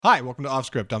Hi, welcome to Off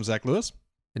Script. I'm Zach Lewis.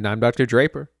 And I'm Dr.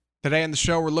 Draper. Today on the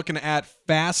show, we're looking at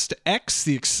Fast X,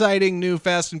 the exciting new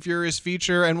Fast and Furious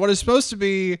feature, and what is supposed to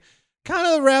be kind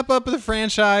of the wrap-up of the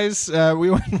franchise. We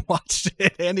went and watched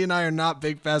it. Andy and I are not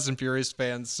big Fast and Furious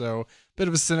fans, so bit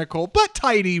of a cynical but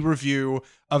tidy review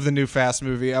of the new Fast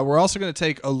movie. We're also going to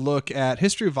take a look at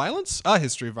History of Violence,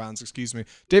 excuse me.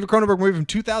 David Cronenberg movie from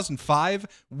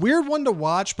 2005. Weird one to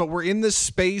watch, but we're in this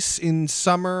space in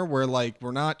summer where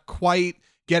we're not quite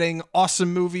getting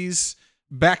awesome movies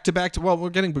back to back. Well, we're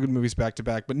getting good movies back to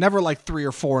back, but never like 3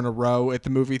 or 4 in a row at the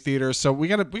movie theater. So we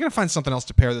gotta find something else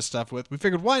to pair this stuff with. We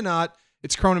figured, why not?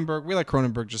 It's Cronenberg. We like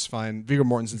Cronenberg just fine. Viggo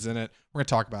Mortensen's in it. We're gonna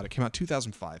talk about it. Came out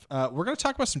 2005. We're gonna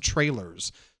talk about some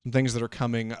trailers, some things that are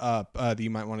coming up that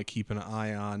you might want to keep an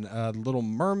eye on. Little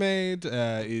Mermaid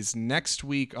is next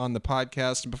week on the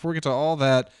podcast. And before we get to all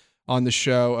that on the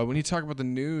show, we need to talk about the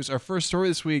news. Our first story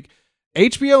this week.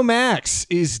 HBO Max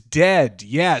is dead.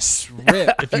 Yes,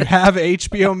 rip. If you have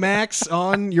HBO Max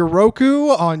on your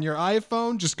Roku, on your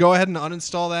iPhone, just go ahead and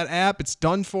uninstall that app. It's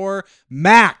done for.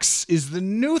 Max is the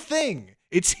new thing.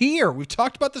 It's here. We've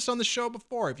talked about this on the show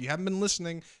before. If you haven't been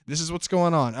listening, this is what's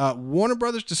going on. Warner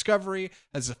Brothers Discovery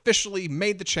has officially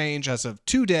made the change as of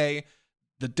today,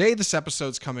 the day this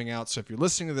episode's coming out. So if you're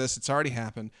listening to this, it's already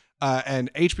happened.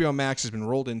 And HBO Max has been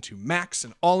rolled into Max,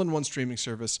 an all-in-one streaming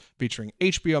service featuring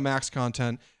HBO Max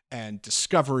content and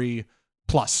Discovery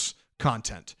Plus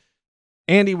content.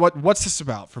 Andy, what's this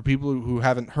about for people who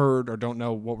haven't heard or don't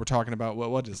know what we're talking about?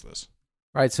 What is this?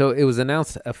 Right, so it was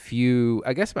announced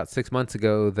about 6 months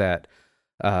ago that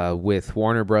with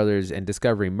Warner Brothers and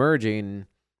Discovery merging,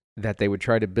 that they would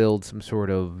try to build some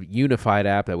sort of unified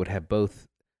app that would have both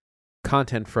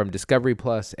content from Discovery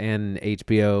Plus and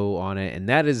HBO on it, and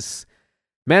that is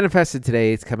manifested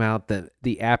today. It's come out that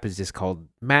the app is just called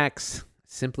Max,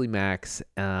 simply Max.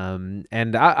 And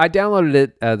I downloaded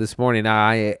it this morning.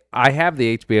 I have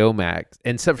the HBO Max,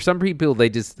 and so for some people they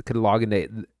just could log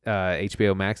into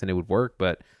HBO Max and it would work,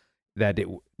 but it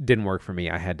didn't work for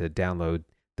me. I had to download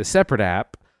the separate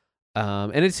app.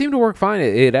 And it seemed to work fine.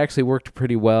 It actually worked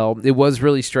pretty well. It was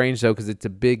really strange, though, because it's a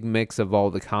big mix of all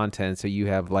the content. So you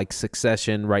have,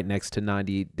 Succession right next to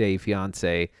 90 Day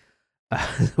Fiancé,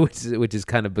 which is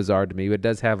kind of bizarre to me. But it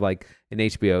does have, an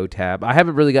HBO tab. I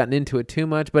haven't really gotten into it too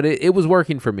much, but it was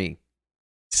working for me.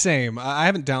 Same. I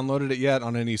haven't downloaded it yet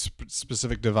on any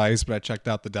specific device, but I checked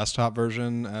out the desktop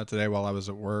version today while I was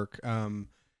at work.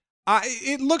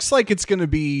 It looks like it's going to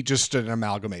be just an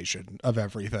amalgamation of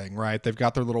everything, right? They've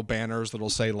got their little banners that'll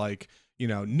say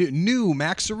new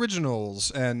Max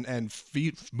Originals and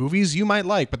movies you might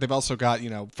like, but they've also got,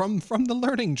 from the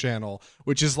Learning Channel,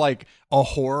 which is like a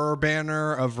horror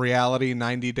banner of reality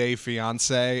 90 Day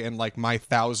Fiancé and My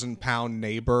 1,000-pound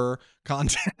neighbor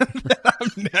content that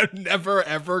I'm never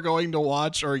ever going to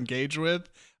watch or engage with.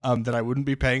 That I wouldn't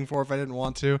be paying for if I didn't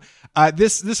want to.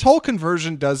 This whole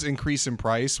conversion does increase in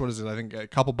price. What is it? I think a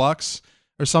couple bucks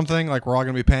or something. We're all going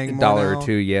to be paying more $1 or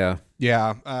 $2, yeah.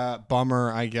 Yeah,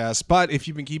 bummer, I guess. But if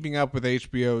you've been keeping up with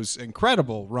HBO's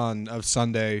incredible run of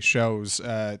Sunday shows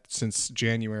since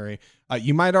January,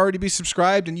 you might already be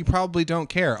subscribed, and you probably don't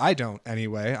care. I don't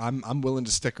anyway. I'm willing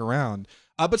to stick around.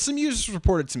 But some users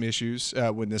reported some issues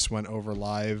when this went over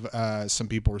live. Some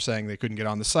people were saying they couldn't get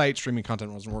on the site. Streaming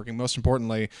content wasn't working. Most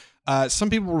importantly,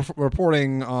 some people were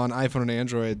reporting on iPhone and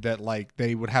Android that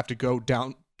they would have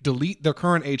to delete their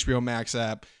current HBO Max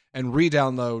app and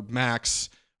re-download Max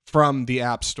from the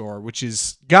App Store, which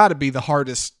is got to be the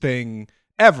hardest thing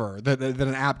ever that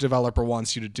an app developer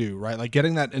wants you to do, right?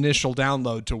 Getting that initial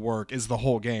download to work is the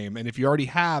whole game. And if you already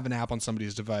have an app on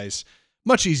somebody's device,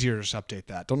 much easier to just update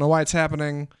that. Don't know why it's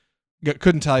happening.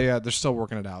 Couldn't tell you. They're still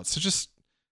working it out. So just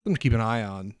something to keep an eye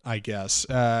on, I guess.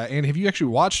 And have you actually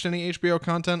watched any HBO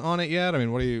content on it yet? I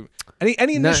mean, what do you...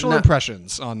 Any initial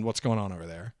impressions on what's going on over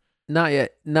there? Not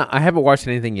yet. No, I haven't watched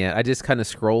anything yet. I just kind of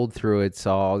scrolled through it,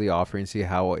 saw all the offerings, see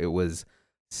how it was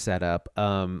set up.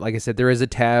 Like I said, there is a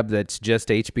tab that's just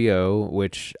HBO,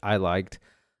 which I liked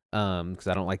because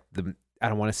I don't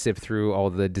want to sift through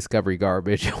all the Discovery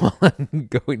garbage while I'm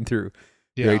going through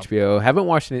HBO. Haven't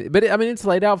watched it, but I mean, it's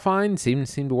laid out fine.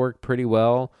 Seems to work pretty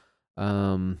well.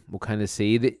 We'll kind of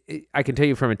see. I can tell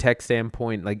you from a tech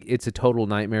standpoint, it's a total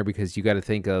nightmare because you got to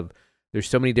think of there's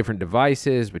so many different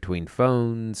devices between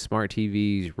phones, smart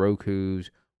TVs, Rokus,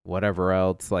 whatever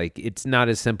else. It's not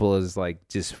as simple as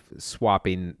just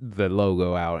swapping the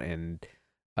logo out, and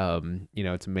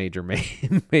it's a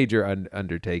major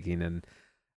undertaking, and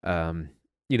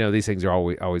these things are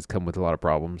always come with a lot of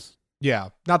problems. Yeah,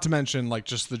 not to mention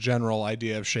just the general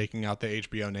idea of shaking out the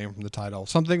HBO name from the title,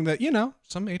 something that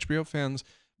some HBO fans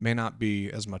may not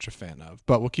be as much a fan of.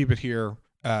 But we'll keep it here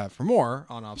for more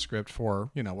on Off Script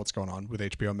for, what's going on with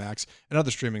HBO Max and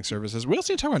other streaming services. We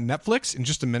also need to talk about Netflix in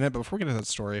just a minute, but before we get to that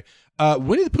story,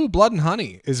 Winnie the Pooh Blood and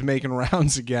Honey is making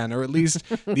rounds again, or at least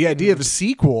the idea of a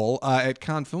sequel at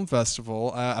Cannes Film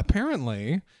Festival.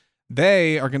 Apparently,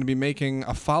 they are going to be making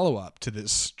a follow-up to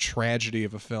this tragedy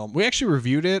of a film. We actually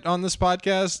reviewed it on this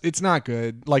podcast. It's not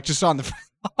good. Like, just on the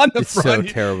it's front.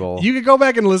 So terrible. You can go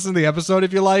back and listen to the episode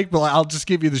if you like, but I'll just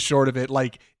give you the short of it.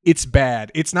 Like, it's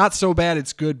bad. It's not so bad.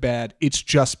 It's good bad. It's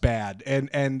just bad.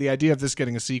 And the idea of this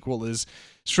getting a sequel is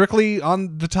strictly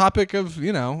on the topic of,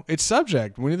 its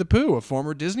subject, Winnie the Pooh, a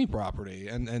former Disney property,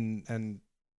 and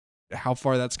how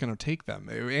far that's going to take them.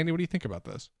 Andy, what do you think about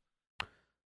this?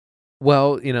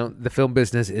 Well, the film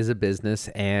business is a business,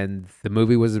 and the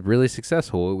movie was really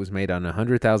successful. It was made on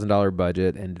 $100,000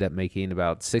 budget, ended up making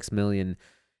about $6 million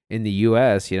in the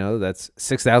U.S. That's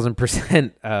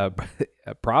 6,000%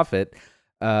 profit.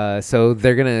 So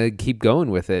they're gonna keep going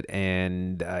with it,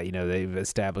 and they've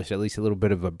established at least a little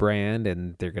bit of a brand,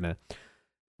 and they've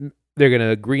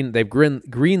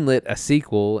greenlit a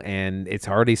sequel, and it's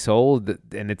already sold,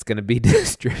 and it's gonna be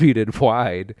distributed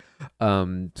wide.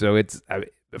 So it's.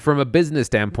 From a business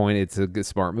standpoint, it's a good,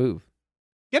 smart move.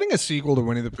 Getting a sequel to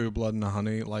Winnie the Pooh, Blood and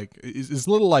Honey, is a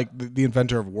little like the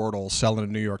inventor of Wordle selling a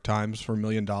New York Times for $1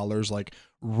 million, like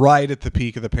right at the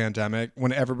peak of the pandemic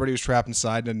when everybody was trapped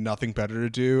inside and had nothing better to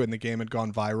do, and the game had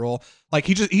gone viral. Like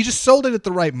he just sold it at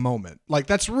the right moment. Like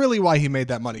that's really why he made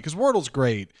that money, because Wordle's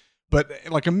great, but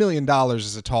like $1 million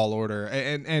is a tall order.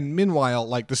 And meanwhile,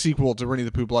 like the sequel to Winnie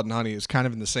the Pooh, Blood and Honey is kind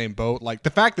of in the same boat. Like the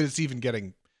fact that it's even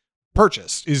getting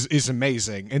purchased is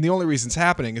amazing, and the only reason it's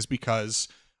happening is because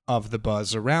of the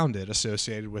buzz around it,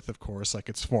 associated with, of course, like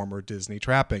its former Disney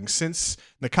trappings. Since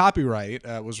the copyright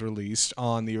was released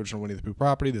on the original Winnie the Pooh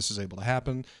property, this was able to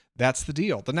happen. That's the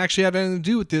deal. Doesn't actually have anything to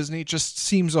do with Disney. It just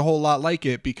seems a whole lot like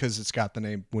it because it's got the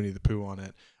name Winnie the Pooh on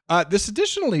it. This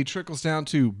additionally trickles down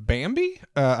to Bambi,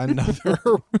 another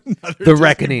the Disney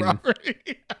Reckoning. property.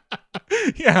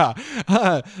 Yeah.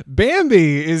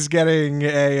 Bambi is getting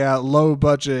a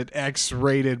low-budget,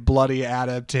 X-rated, bloody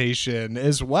adaptation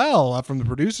as well from the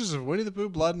producers of Winnie the Pooh,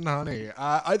 Blood and Honey.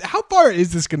 How far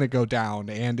is this going to go down,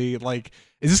 Andy? Like,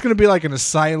 is this going to be like an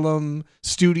asylum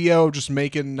studio just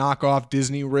making knockoff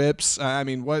Disney rips? I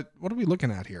mean, what are we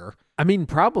looking at here? I mean,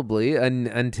 probably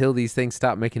until these things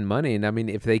stop making money. And I mean,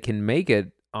 if they can make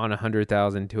it on $100,000,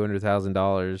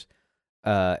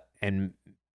 $200,000, and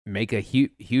make a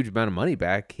huge amount of money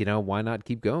back, why not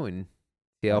keep going?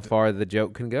 See how far the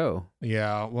joke can go.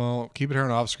 Yeah, well, keep it here on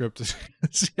Off Script to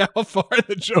see how far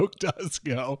the joke does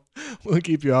go. We'll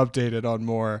keep you updated on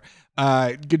more.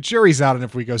 Good jury's out on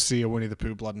if we go see a Winnie the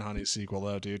Pooh, Blood and Honey sequel,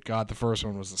 though, dude. God, the first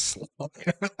one was a slug.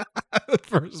 The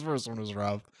first one was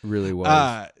rough. Really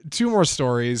was. Two more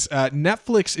stories.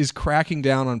 Netflix is cracking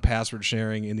down on password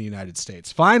sharing in the United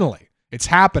States. Finally. It's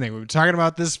happening. We've been talking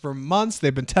about this for months.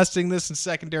 They've been testing this in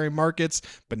secondary markets,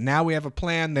 but now we have a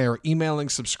plan. They are emailing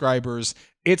subscribers.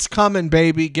 It's coming,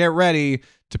 baby. Get ready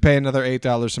to pay another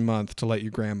 $8 a month to let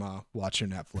your grandma watch your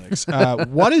Netflix.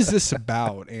 What is this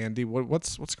about, Andy?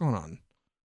 What's going on?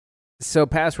 So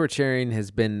password sharing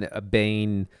has been a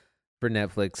bane for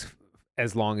Netflix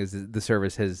as long as the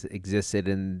service has existed,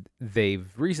 and they've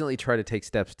recently tried to take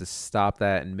steps to stop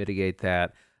that and mitigate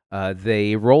that.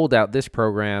 They rolled out this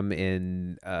program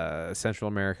in Central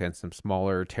America and some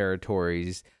smaller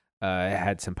territories,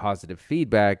 had some positive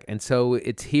feedback, and so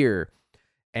it's here.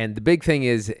 And the big thing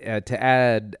is to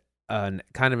add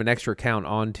kind of an extra account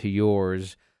onto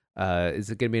yours is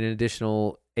going to be an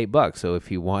additional $8. So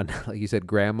if you want, like you said,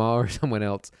 grandma or someone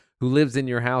else who lives in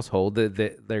your household,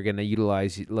 that they're going to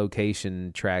utilize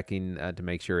location tracking to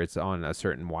make sure it's on a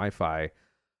certain Wi-Fi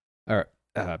or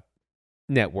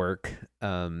network.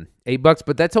 $8,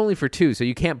 but that's only for two, so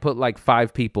you can't put like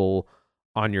 5 people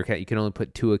on your account. You can only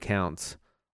put 2 accounts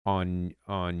on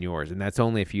yours, and that's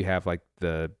only if you have like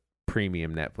the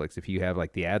premium Netflix. If you have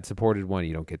like the ad supported one,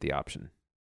 you don't get the option.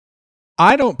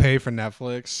 I don't pay for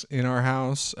Netflix in our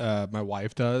house. My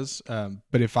wife does.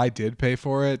 But if I did pay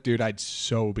for it, dude, I'd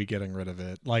so be getting rid of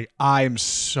it. Like, I'm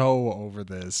so over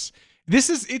this.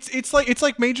 It's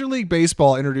like Major League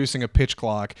Baseball introducing a pitch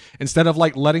clock instead of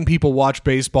like letting people watch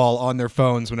baseball on their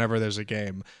phones whenever there's a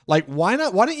game. Like, why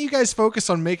not? Why don't you guys focus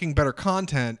on making better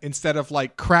content instead of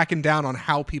like cracking down on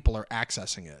how people are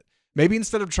accessing it? Maybe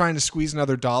instead of trying to squeeze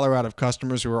another dollar out of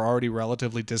customers who are already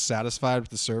relatively dissatisfied with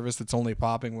the service that's only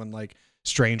popping when like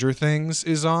Stranger Things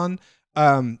is on,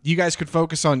 you guys could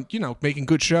focus on, making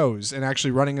good shows and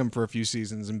actually running them for a few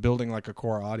seasons and building like a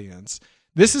core audience.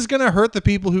 this is going to hurt the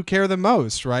people who care the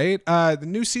most, right? The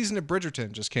new season of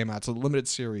Bridgerton just came out. It's a limited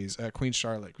series. Queen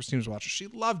Charlotte, Christine was watching. She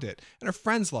loved it, and her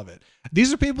friends love it.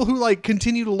 These are people who like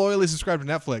continue to loyally subscribe to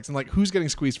Netflix, and like, who's getting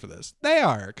squeezed for this? They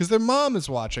are, because their mom is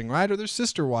watching, right? Or their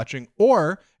sister watching,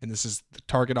 or, and this is the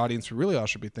target audience we really all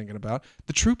should be thinking about,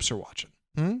 the troops are watching.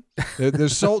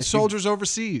 There's soldiers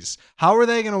overseas. How are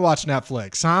they going to watch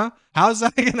Netflix, huh? How's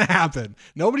that going to happen?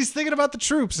 Nobody's thinking about the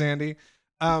troops, Andy.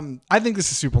 I think this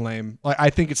is super lame. Like, I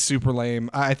think it's super lame.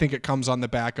 I think it comes on the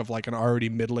back of like an already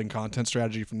middling content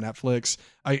strategy from Netflix.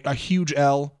 A huge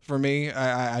L for me.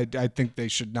 I think they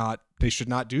should not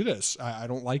do this. I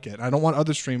don't like it. I don't want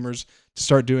other streamers to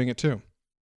start doing it too.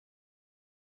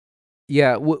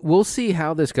 Yeah, we'll see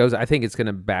how this goes. I think it's going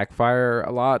to backfire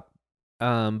a lot.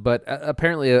 But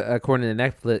apparently, according to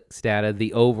Netflix data,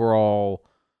 the overall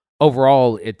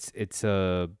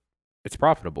it's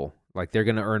profitable. Like, they're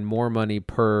going to earn more money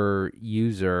per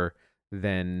user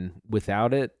than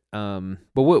without it. But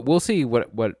we'll see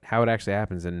how it actually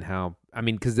happens and how. I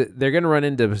mean, because they're going to run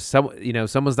into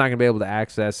someone's not going to be able to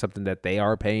access something that they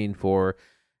are paying for,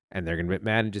 and they're going to get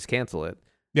mad and just cancel it.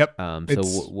 Yep.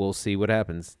 So we'll see what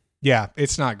happens. Yeah,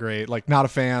 it's not great. Like, not a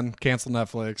fan. Cancel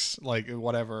Netflix. Like,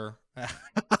 whatever.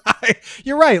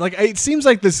 You're right. Like, it seems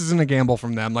like this isn't a gamble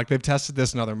from them. Like, they've tested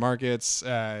this in other markets.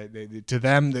 To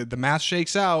them, the math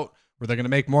shakes out where they're going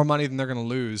to make more money than they're going to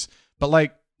lose. But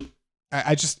like,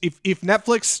 I just if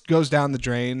Netflix goes down the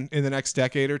drain in the next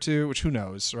decade or two, which who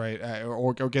knows, right?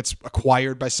 Or gets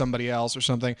acquired by somebody else or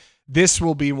something, this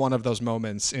will be one of those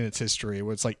moments in its history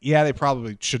where it's like, yeah, they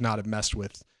probably should not have messed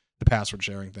with the password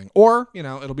sharing thing. Or,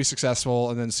 it'll be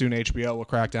successful, and then soon HBO will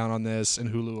crack down on this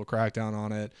and Hulu will crack down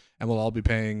on it, and we'll all be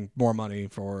paying more money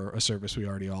for a service we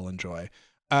already all enjoy.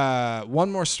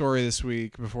 One more story this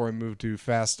week before we move to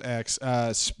Fast X.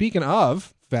 Speaking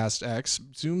of Fast X,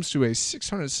 zooms to a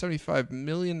 $675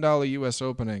 million U.S.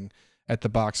 opening at the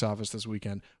box office this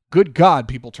weekend. Good God,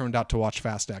 people turned out to watch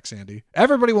Fast X, Andy.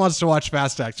 Everybody wants to watch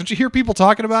Fast X. Don't you hear people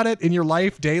talking about it in your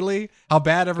life daily? How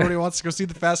bad everybody wants to go see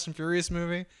the Fast and Furious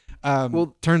movie?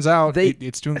 Well, turns out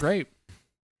it's doing great.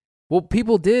 Well,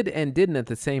 people did and didn't at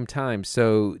the same time.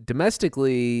 So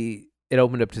domestically, it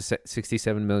opened up to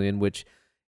 67 million, which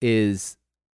is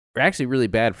actually really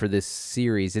bad for this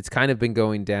series. It's kind of been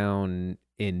going down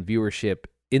in viewership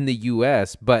in the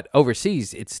U.S., but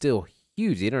overseas, it's still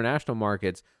huge. The international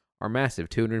markets are massive.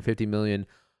 250 million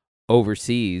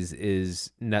overseas is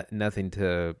nothing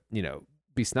to,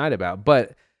 be snide about.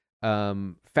 But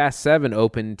Fast 7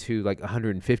 opened to like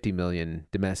 150 million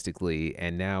domestically,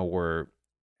 and now we're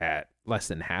at less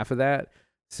than half of that.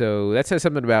 So that says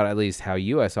something about at least how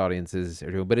U.S. audiences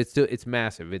are doing. But it's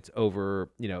massive. It's over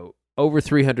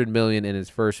 300 million in its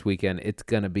first weekend. It's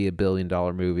gonna be $1 billion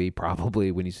movie probably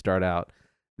when you start out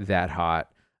that hot.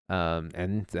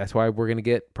 And that's why we're gonna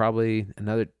get probably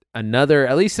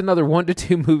at least another 1 to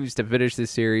 2 movies to finish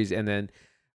this series. And then,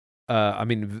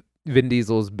 Vin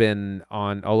Diesel's been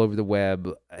on all over the web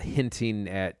hinting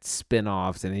at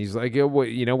spin-offs, and he's like,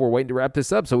 we're waiting to wrap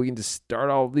this up so we can just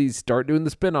start doing the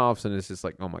spin-offs. And it's just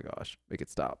like, oh my gosh, make it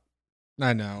stop.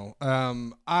 I know.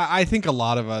 I think a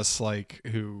lot of us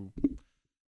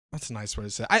that's a nice way to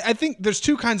say it. I think there's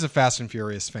two kinds of Fast and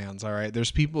Furious fans. All right.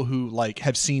 There's people who like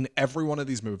have seen every one of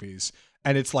these movies,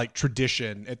 and it's like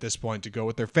tradition at this point to go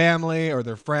with their family or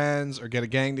their friends or get a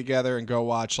gang together and go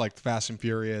watch like Fast and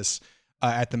Furious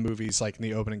at the movies, like in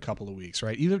the opening couple of weeks,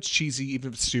 right? Even if it's cheesy, even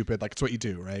if it's stupid, like it's what you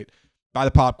do, right? Buy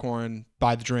the popcorn,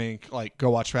 buy the drink, like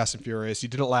go watch Fast and Furious. You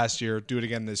did it last year, do it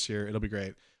again this year. It'll be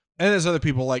great. And there's other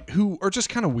people like who are just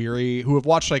kind of weary, who have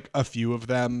watched like a few of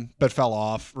them but fell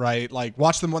off, right? Like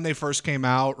watched them when they first came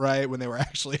out, right? When they were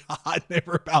actually hot. They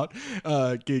were about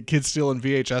kids stealing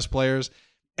VHS players.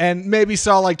 And maybe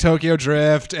saw like Tokyo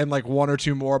Drift and like one or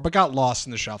two more, but got lost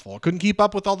in the shuffle. Couldn't keep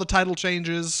up with all the title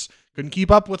changes. Couldn't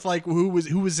keep up with like who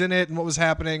was in it and what was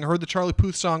happening. Heard the Charlie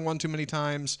Puth song one too many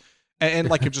times, and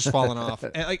like have just fallen off.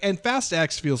 And Fast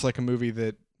X feels like a movie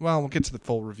that, well, we'll get to the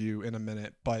full review in a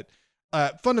minute, but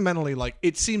fundamentally, like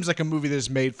it seems like a movie that is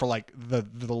made for like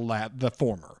the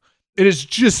former. It is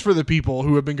just for the people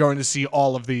who have been going to see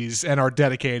all of these and are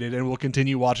dedicated and will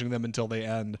continue watching them until they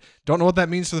end. Don't know what that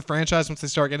means for the franchise once they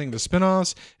start getting the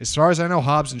spinoffs. As far as I know,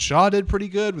 Hobbs and Shaw did pretty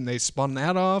good when they spun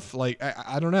that off. Like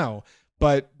I don't know.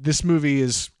 But this movie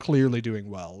is clearly doing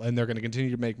well, and they're going to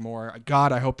continue to make more.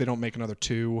 God, I hope they don't make another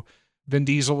 2. Vin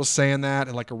Diesel was saying that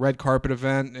at like a red carpet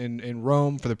event in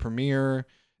Rome for the premiere.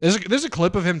 There's a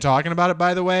clip of him talking about it,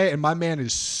 by the way, and my man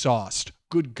is sauced.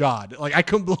 Good God. Like, I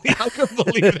couldn't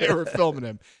believe they were filming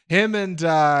him. Him and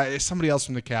somebody else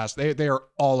from the cast, they are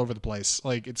all over the place.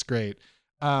 Like, it's great.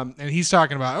 And he's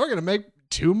talking about, we're going to make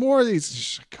 2 more of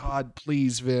these. God,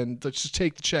 please, Vin, let's just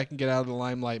take the check and get out of the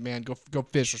limelight, man. Go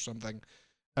fish or something.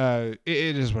 It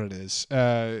is what it is.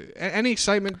 Any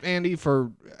excitement, Andy,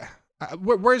 for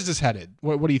where is this headed?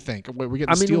 What do you think? We're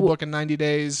getting the Steelbook in 90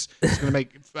 days. It's going to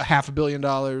make $500 million.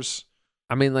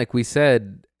 I mean, like we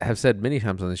have said many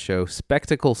times on the show,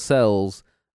 spectacle sells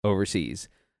overseas.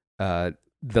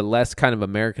 The less kind of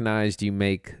Americanized you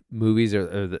make movies,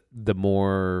 or the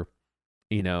more,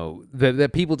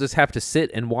 that people just have to sit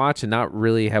and watch and not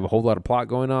really have a whole lot of plot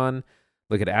going on.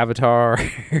 Look at Avatar,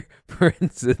 for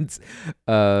instance.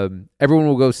 Everyone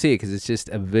will go see it because it's just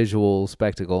a visual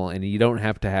spectacle, and you don't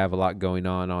have to have a lot going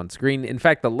on screen. In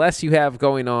fact, the less you have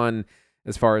going on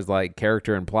as far as like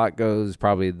character and plot goes,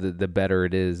 probably the better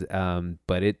it is.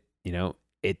 But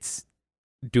it's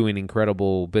doing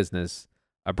incredible business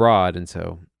abroad, and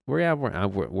so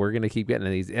we're gonna keep getting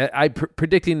these. I'm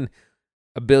predicting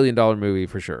 $1 billion movie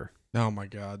for sure. Oh my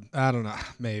God, I don't know.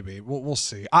 Maybe we'll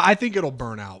see. I think it'll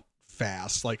burn out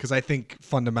fast, because I think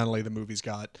fundamentally the movie's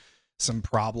got some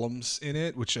problems in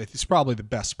it, which is probably the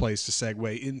best place to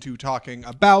segue into talking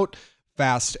about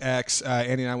Fast X.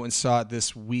 Andy and I went and saw it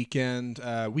this weekend.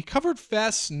 We covered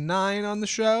Fast 9 on the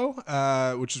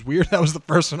show, which is weird. That was the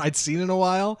first one I'd seen in a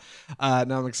while.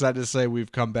 Now I'm excited to say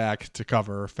we've come back to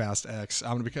cover Fast X.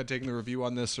 I'm going to be taking the review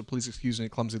on this, so please excuse any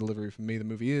clumsy delivery from me. The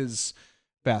movie is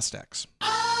Fast X.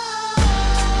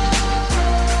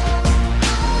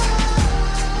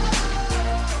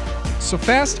 So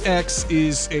Fast X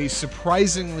is a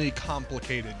surprisingly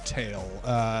complicated tale.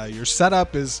 Your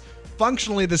setup is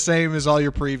functionally the same as all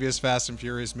your previous Fast and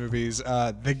Furious movies.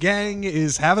 The gang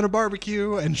is having a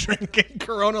barbecue and drinking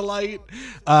Corona Light,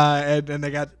 and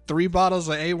they got 3 bottles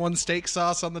of A1 steak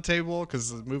sauce on the table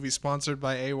because the movie's sponsored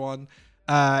by A1.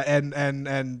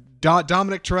 And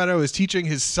Dominic Toretto is teaching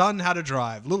his son how to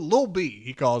drive. Lil B,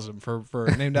 he calls him, for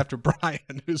named after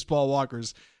Brian, who's Paul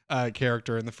Walker's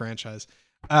character in the franchise.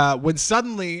 When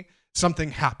suddenly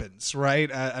something happens, right?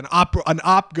 An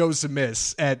op goes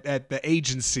amiss at the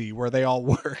agency where they all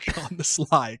work on the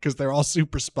sly, because they're all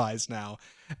super spies now.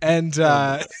 And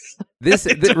this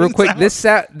real quick, this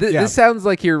sounds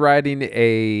like you're writing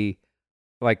a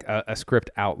script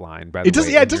outline. By the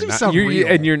way, it doesn't sound real.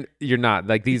 And you're not.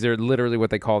 Like, these are literally what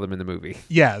they call them in the movie.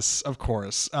 Yes, of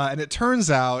course. And it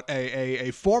turns out a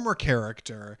former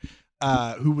character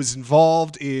who was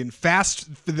involved in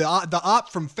the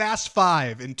op from Fast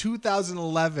 5 in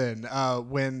 2011,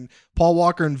 when Paul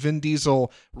Walker and Vin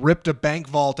Diesel ripped a bank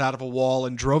vault out of a wall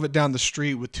and drove it down the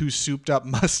street with 2 souped up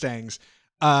Mustangs.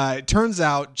 It turns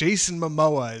out Jason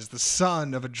Momoa is the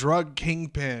son of a drug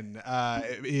kingpin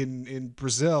in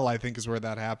Brazil, I think is where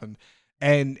that happened.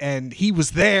 And he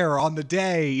was there on the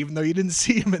day, even though you didn't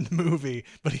see him in the movie,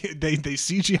 but they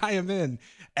CGI him in.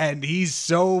 And he's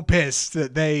so pissed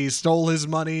that they stole his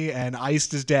money and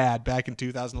iced his dad back in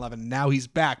 2011. Now he's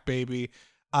back, baby.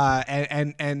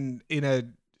 And in a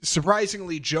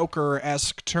surprisingly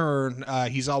Joker-esque turn,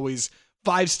 he's always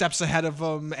 5 steps ahead of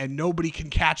him, and nobody can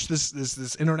catch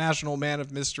this international man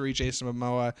of mystery, Jason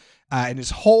Momoa. And his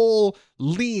whole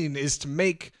lean is to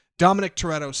make Dominic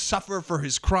Toretto suffer for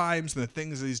his crimes and the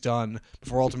things that he's done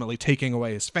before ultimately taking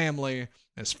away his family,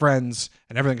 his friends,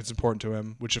 and everything that's important to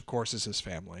him, which of course is his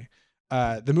family.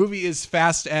 The movie is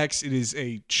Fast X. It is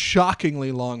a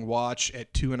shockingly long watch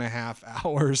at 2.5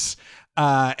 hours.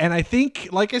 And I think,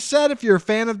 like I said, if you're a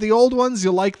fan of the old ones,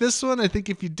 you'll like this one. I think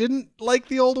if you didn't like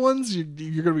the old ones, you're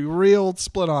going to be real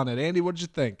split on it. Andy, what did you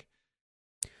think?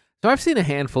 So I've seen a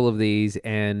handful of these,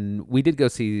 and we did go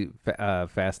see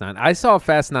Fast 9. I saw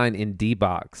Fast 9 in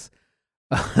D-Box,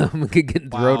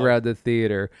 getting thrown around the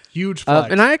theater. Huge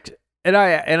flex. And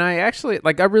I actually,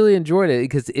 like, I really enjoyed it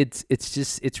because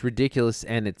it's ridiculous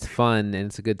and it's fun and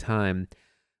it's a good time.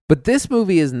 But this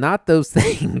movie is not those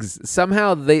things.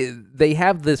 Somehow they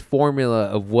have this formula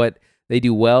of what they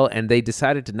do well, and they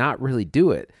decided to not really do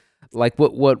it. Like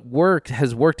what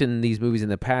has worked in these movies in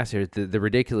the past are the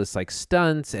ridiculous like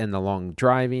stunts and the long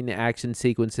driving action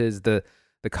sequences, the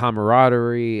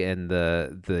camaraderie and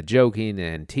the joking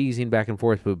and teasing back and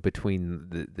forth between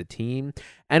the team.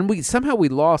 And we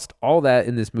lost all that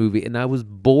in this movie, and I was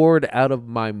bored out of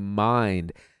my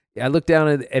mind. I looked down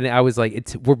and I was like,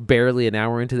 we're barely an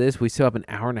hour into this. We still have an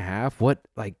hour and a half. What,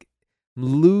 like, I'm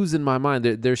losing my mind.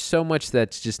 There's so much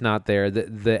that's just not there.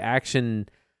 The action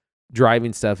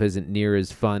driving stuff isn't near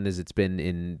as fun as it's been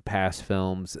in past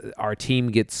films. Our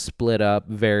team gets split up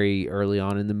very early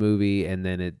on in the movie, and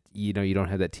then you don't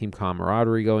have that team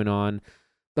camaraderie going on.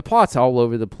 The plot's all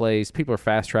over the place. People are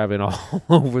fast traveling all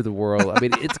over the world. I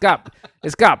mean, it's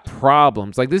got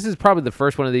problems. Like, this is probably the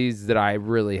first one of these that I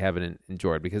really haven't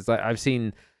enjoyed, because I've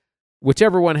seen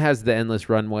whichever one has the endless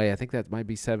runway. I think that might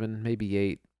be 7, maybe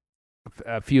 8.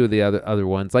 A few of the other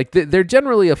ones, like they're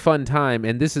generally a fun time,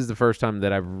 and this is the first time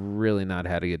that I've really not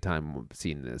had a good time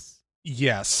seeing this.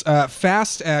 Yes,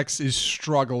 Fast X is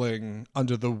struggling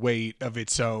under the weight of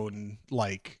its own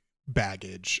like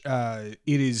baggage.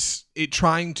 It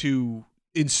trying to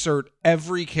insert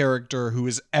every character who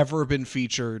has ever been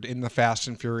featured in the Fast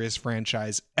and Furious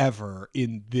franchise ever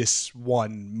in this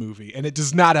one movie, and it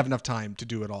does not have enough time to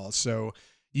do it all. So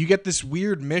you get this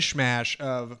weird mishmash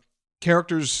of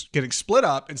characters getting split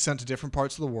up and sent to different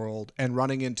parts of the world and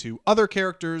running into other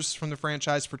characters from the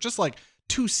franchise for just like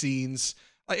 2 scenes.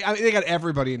 Like, I mean, they got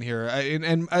everybody in here,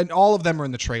 and all of them are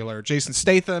in the trailer. Jason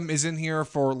Statham is in here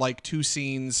for like 2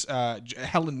 scenes.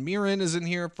 Helen Mirren is in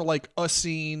here for like a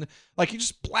scene. Like, you're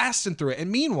just blasting through it.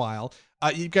 And meanwhile,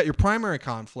 you've got your primary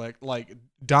conflict, like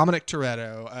Dominic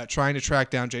Toretto trying to track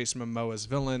down Jason Momoa's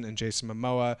villain, and Jason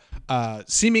Momoa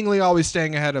seemingly always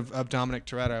staying ahead of Dominic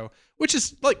Toretto, which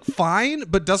is like fine,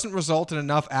 but doesn't result in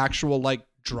enough actual like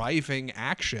driving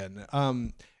action.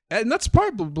 And that's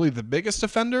probably the biggest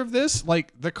offender of this.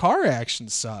 Like, the car action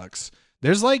sucks.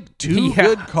 There's like 2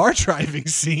 good car driving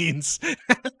scenes.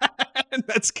 And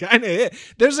that's kind of it.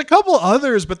 There's a couple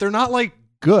others, but they're not like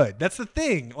good. That's the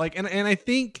thing. Like, and I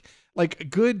think like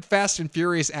good Fast and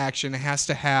Furious action has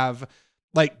to have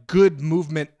like good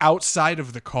movement outside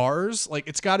of the cars. Like,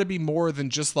 it's got to be more than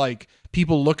just like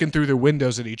people looking through their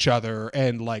windows at each other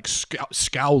and like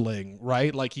scowling,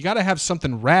 right? Like, you got to have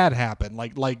something rad happen,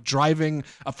 like driving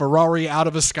a Ferrari out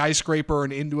of a skyscraper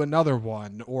and into another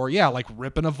one, or like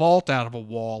ripping a vault out of a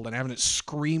wall and having it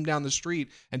scream down the street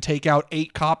and take out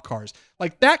 8 cop cars.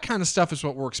 Like, that kind of stuff is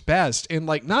what works best. And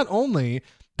like, not only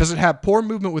does it have poor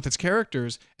movement with its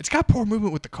characters, it's got poor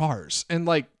movement with the cars, and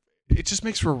like, it just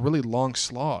makes for a really long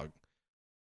slog.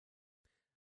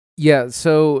 Yeah,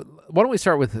 so why don't we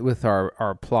start with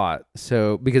our plot?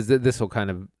 So, because this will kind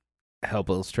of help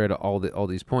illustrate all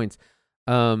these points.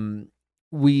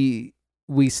 We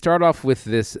start off with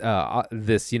this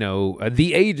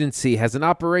the agency has an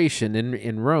operation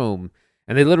in Rome,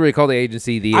 and they literally call the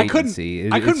agency the agency.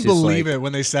 I couldn't believe it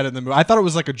when they said it in the movie. I thought it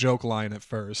was like a joke line at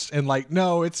first, and like,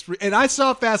 no, and I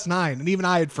saw Fast 9, and even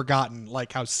I had forgotten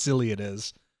like how silly it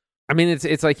is. I mean,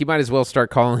 it's like you might as well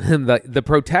start calling him the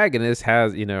protagonist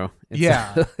has,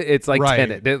 it's like right.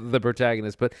 Tenet, the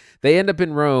protagonist, but they end up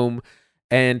in Rome,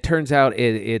 and turns out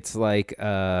it's like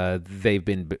they've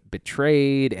been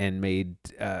betrayed and made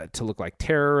to look like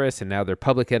terrorists, and now they're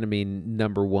public enemy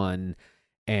number 1,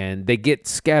 and they get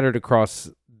scattered across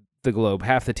the globe.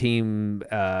 Half the team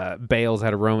bails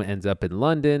out of Rome, ends up in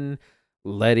London.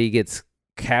 Letty gets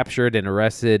captured and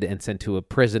arrested and sent to a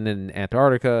prison in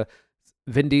Antarctica.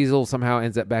 Vin Diesel somehow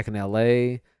ends up back in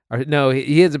L.A. Or no,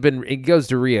 he hasn't been. He goes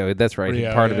to Rio. That's right.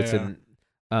 Rio, part of it's in.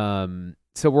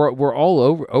 So we're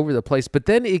all over the place. But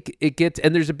then it gets,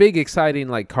 and there's a big exciting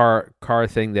like car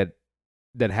thing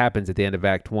that happens at the end of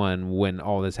Act 1 when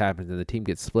all this happens and the team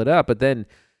gets split up. But then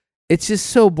it's just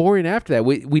so boring after that.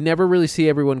 We never really see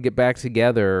everyone get back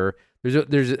together.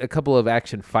 There's a couple of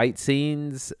action fight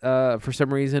scenes for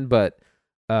some reason, but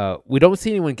we don't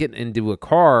see anyone getting into a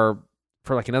car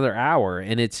for like another hour,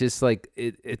 and it's just like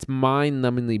it's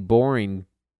mind-numbingly boring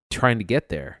trying to get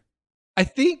there. I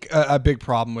think a big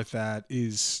problem with that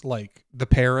is like the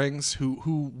pairings,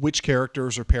 which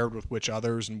characters are paired with which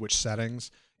others and which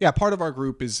settings. Yeah, part of our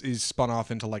group is spun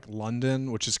off into like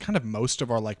London, which is kind of most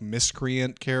of our like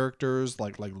miscreant characters,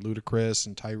 like Ludacris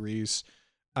and Tyrese.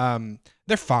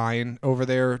 They're fine over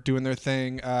there doing their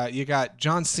thing. You got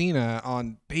John Cena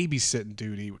on babysitting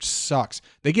duty, which sucks.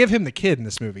 They give him the kid in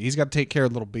this movie. He's got to take care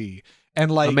of little B. And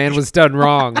like, my man was done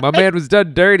wrong. My man was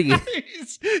done dirty.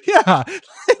 Yeah,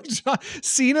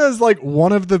 Cena is like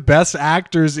one of the best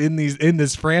actors in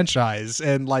this franchise,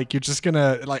 and like, you're just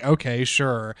gonna like, okay,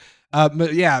 sure.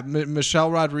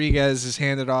 Michelle Rodriguez is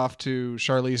handed off to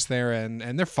Charlize Theron,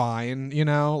 and they're fine,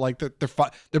 like they're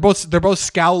fine. They're both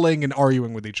scowling and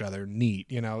arguing with each other. Neat,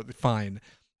 fine.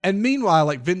 And meanwhile,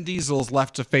 like, Vin Diesel's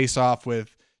left to face off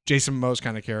with Jason Momoa's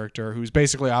kind of character, who's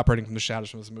basically operating from the shadows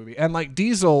from this movie. And like,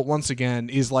 Diesel once again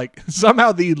is like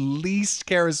somehow the least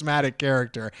charismatic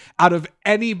character out of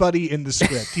anybody in the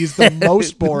script. He's the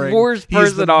most boring, the worst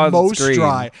person on most screen.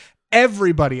 Dry.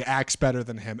 Everybody acts better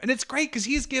than him. And it's great because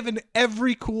he's given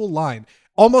every cool line.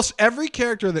 Almost every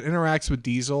character that interacts with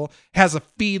Diesel has a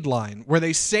feed line where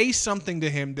they say something to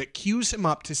him that cues him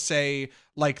up to say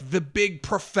like the big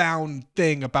profound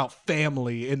thing about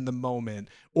family in the moment.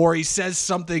 Or he says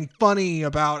something funny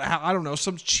about how, I don't know,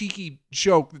 some cheeky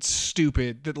joke that's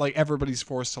stupid that like everybody's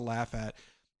forced to laugh at.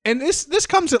 And this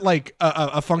comes at like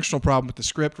a functional problem with the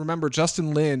script. Remember,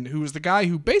 Justin Lin, who was the guy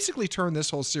who basically turned this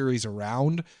whole series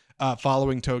around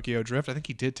following Tokyo Drift. I think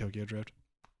he did Tokyo Drift.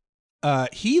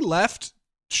 He left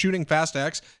shooting Fast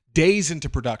X days into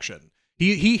production.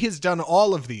 He has done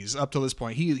all of these up to this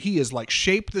point. He has like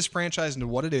shaped this franchise into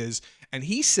what it is. And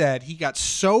he said he got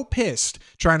so pissed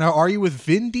trying to argue with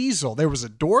Vin Diesel. There was a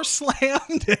door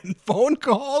slammed and phone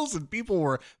calls and people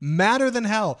were madder than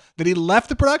hell that he left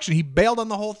the production. He bailed on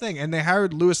the whole thing. And they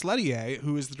hired Louis Letterier,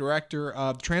 who is the director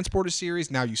of the Transporter series,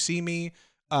 Now You See Me,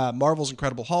 Marvel's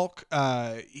Incredible Hulk.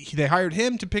 They hired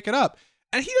him to pick it up.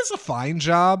 And he does a fine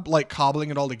job like cobbling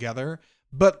it all together.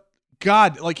 But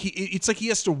God, like it's like he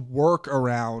has to work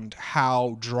around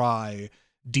how dry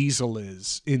Diesel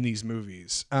is in these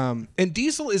movies. And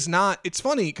Diesel is not, it's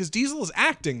funny because Diesel is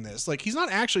acting this. Like he's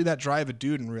not actually that dry of a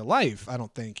dude in real life, I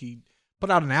don't think. He put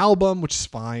out an album, which is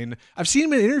fine. I've seen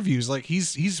him in interviews. Like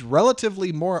he's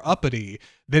relatively more uppity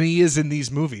than he is in these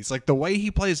movies. Like the way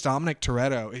he plays Dominic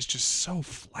Toretto is just so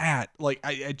flat. Like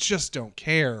I just don't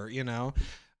care, you know?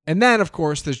 And then, of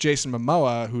course, there's Jason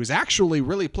Momoa, who is actually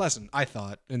really pleasant, I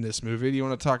thought, in this movie. Do you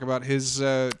want to talk about his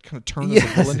kind of turn as a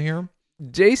villain here?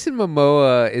 Jason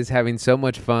Momoa is having so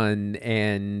much fun,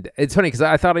 and it's funny because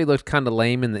I thought he looked kind of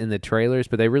lame in the trailers,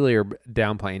 but they really are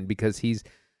downplaying because he's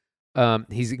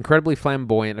incredibly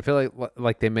flamboyant. I feel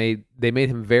like they made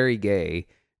him very gay,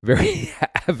 very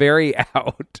very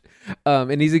out,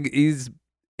 and he's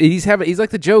like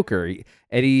the Joker,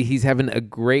 and he's having a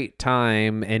great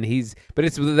time, and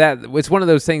it's one of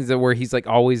those things that where he's like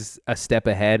always a step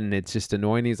ahead, and it's just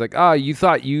annoying. He's like, oh, you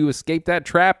thought you escaped that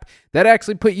trap? That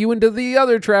actually put you into the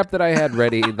other trap that I had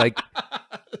ready. Like,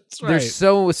 That's right. There's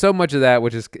so much of that,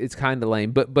 which is it's kind of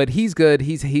lame, but he's good.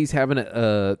 He's having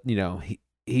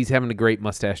he's having a great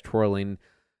mustache twirling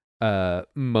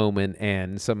moment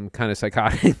and some kind of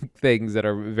psychotic things that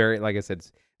are very, like I said.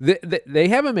 They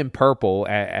have him in purple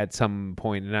at some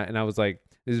point, and I was like,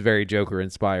 this is very Joker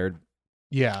inspired.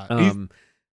 Yeah.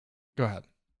 Go ahead.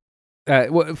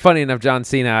 Well, funny enough, John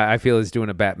Cena, I feel, is doing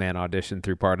a Batman audition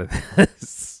through part of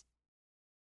this.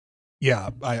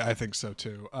 Yeah, I think so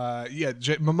too.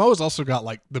 Momoa's also got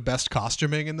like the best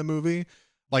costuming in the movie.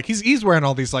 Like he's wearing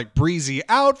all these like breezy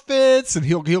outfits, and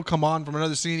he'll come on from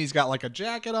another scene. He's got like a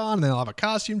jacket on, and then he'll have a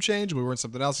costume change. We're wearing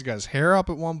something else. He got his hair up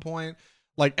at one point.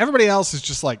 Like everybody else is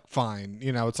just like fine,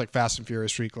 you know. It's like Fast and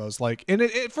Furious street clothes. Like, and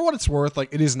it for what it's worth,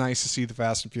 like it is nice to see the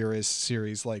Fast and Furious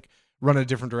series like run a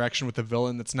different direction with the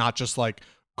villain that's not just like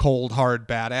cold hard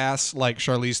badass like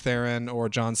Charlize Theron or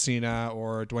John Cena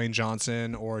or Dwayne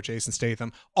Johnson or Jason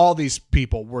Statham. All these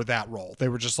people were that role. They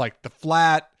were just like the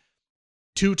flat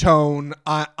two-tone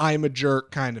I'm a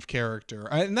jerk kind of character.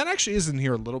 And that actually is in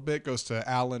here a little bit. Goes to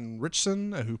Alan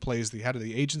Ritchson, who plays the head of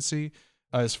the agency.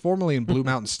 Is formerly in Blue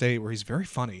Mountain State, where he's very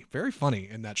funny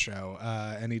in that show.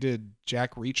 And he did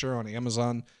Jack Reacher on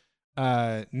Amazon.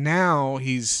 Now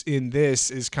he's in this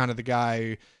is kind of the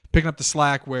guy picking up the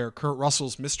slack where Kurt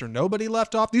Russell's Mr. Nobody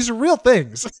left off. These are real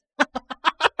things.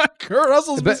 Kurt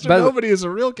Russell's Mr. Nobody is a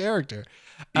real character.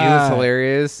 It was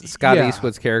hilarious. Scott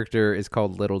Eastwood's character is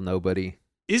called Little Nobody.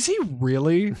 Is he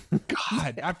really?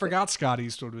 God, I forgot Scott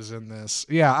Eastwood was in this.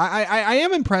 Yeah, I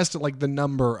am impressed at like the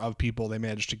number of people they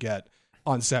managed to get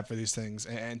on set for these things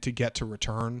and to get to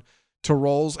return to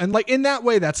roles. And like in that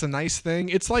way, that's a nice thing.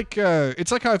 It's like how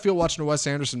I feel watching a Wes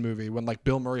Anderson movie when like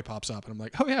Bill Murray pops up and I'm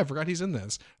like, oh yeah, I forgot he's in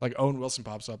this. Like Owen Wilson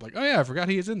pops up like, oh yeah, I forgot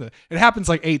he is in this. It happens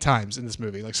like 8 times in this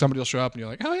movie. Like somebody will show up and you're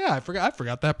like, oh yeah, I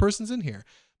forgot that person's in here.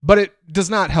 But it does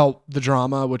not help the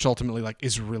drama, which ultimately like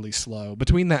is really slow.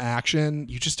 Between the action,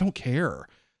 you just don't care.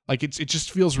 Like it just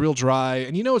feels real dry.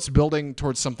 And you know it's building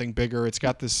towards something bigger. It's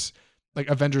got this like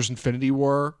Avengers Infinity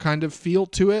War kind of feel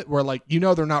to it where like, you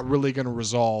know, they're not really going to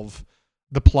resolve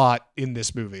the plot in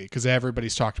this movie because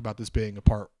everybody's talked about this being a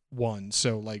part 1.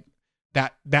 So like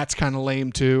that's kind of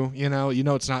lame too. You know,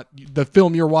 it's not, the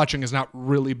film you're watching is not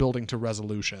really building to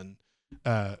resolution,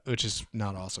 which is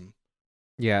not awesome.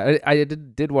 Yeah, I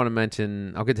did want to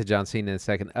mention. I'll get to John Cena in a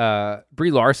second.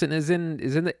 Brie Larson is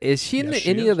she in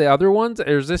any of the other ones,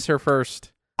 or is this her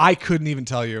first? I couldn't even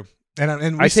tell you.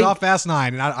 And we saw Fast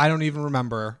 9, and I don't even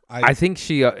remember. I think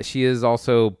she is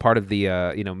also part of the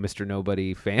Mr.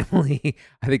 Nobody family.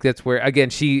 I think that's where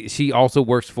again she also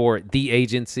works for the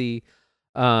agency.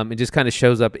 And just kind of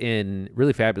shows up in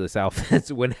really fabulous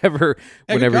outfits whenever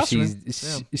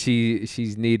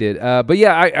she's needed. But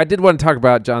yeah, I did want to talk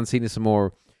about John Cena some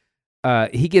more.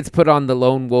 He gets put on the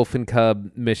lone wolf and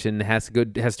cub mission, has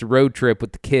to road trip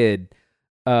with the kid.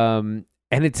 I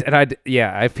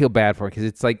feel bad for him because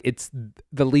it's like it's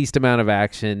the least amount of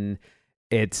action.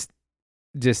 It's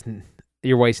just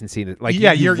You're wasting Cena. Like,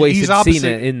 yeah, you've he's wasted opposite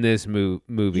Cena in this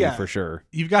movie Yeah. for sure.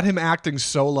 You've got him acting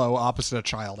solo opposite a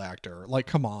child actor. Like,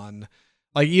 come on.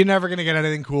 Like, you're never going to get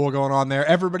anything cool going on there.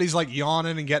 Everybody's like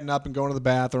yawning and getting up and going to the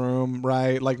bathroom,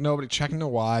 right? Like, nobody checking their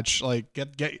watch. Like,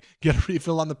 get a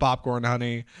refill on the popcorn,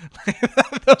 honey.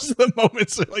 Those are the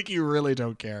moments that, like, you really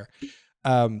don't care.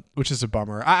 Which is a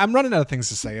bummer. I'm running out of things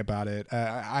to say about it.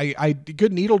 I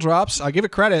good needle drops. I give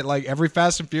it credit. Like, every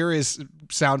Fast and Furious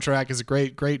soundtrack is a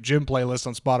great gym playlist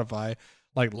on Spotify.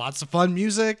 Like, lots of fun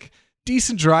music,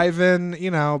 decent driving,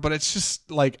 but it's just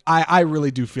like, I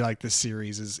really do feel like this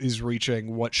series is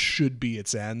reaching what should be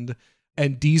its end.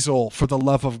 And Diesel, for the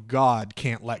love of God,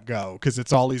 can't let go because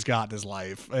it's all he's got in his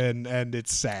life, and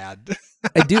it's sad.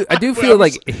 I do feel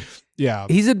like yeah,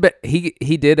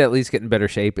 he did at least get in better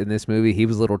shape in this movie. He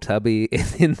was a little tubby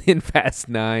in Fast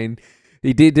 9.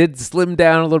 He did slim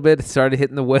down a little bit. Started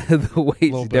hitting the weights.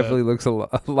 He definitely looks a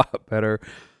lot better.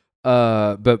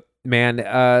 But man,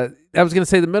 I was gonna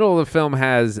say the middle of the film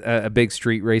has a big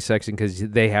street race section because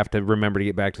they have to remember to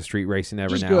get back to street racing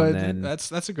every now and then.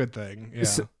 That's a good thing. Yeah.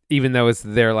 So, even though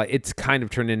it's kind of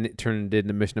turned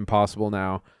into Mission Impossible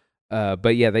now.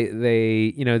 But yeah,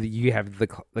 they you have the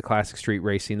classic street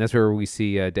racing. That's where we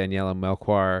see Daniela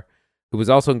Melchior, who was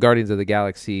also in Guardians of the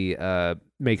Galaxy,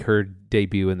 make her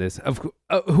debut in this.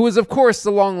 Who is of course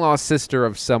the long lost sister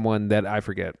of someone that I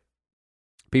forget.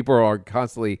 People are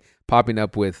constantly popping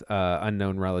up with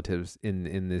unknown relatives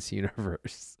in this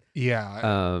universe.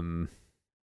 Yeah.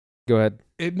 Go ahead.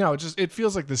 It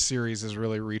feels like this series has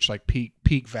really reached like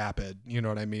peak vapid. You know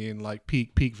what I mean? Like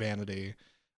peak vanity.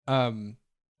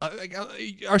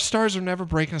 Our stars are never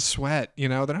breaking a sweat. They're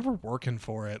never working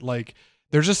for it. Like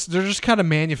they're just kind of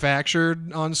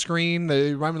manufactured on screen.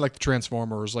 They remind me like the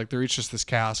Transformers. Like they're each just this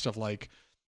cast of like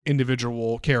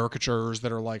individual caricatures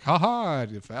that are like, haha,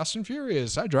 Fast and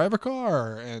Furious, I drive a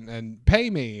car and pay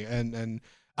me. And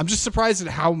I'm just surprised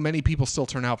at how many people still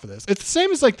turn out for this. It's the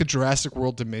same as like the Jurassic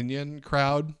World Dominion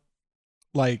crowd.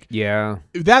 Like, yeah,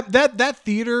 that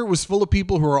theater was full of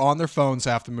people who were on their phones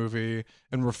half the movie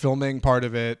and were filming part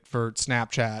of it for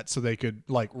Snapchat so they could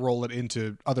like roll it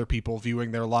into other people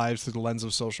viewing their lives through the lens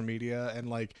of social media. And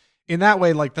like in that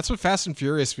way, like that's what Fast and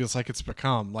Furious feels like it's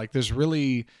become. Like there's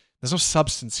no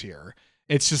substance here.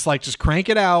 It's just like, just crank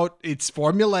it out. It's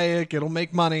formulaic. It'll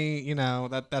make money.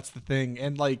 That's the thing.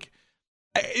 And like,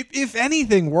 if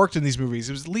anything worked in these movies,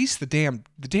 it was at least the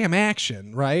damn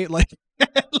action, right? Like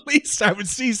at least I would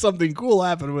see something cool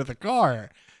happen with a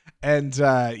car. And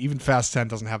even Fast 10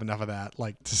 doesn't have enough of that,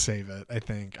 like, to save it, I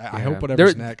think. I hope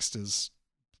whatever's next is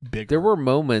big. There were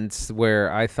moments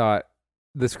where I thought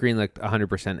the screen looked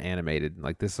 100% animated.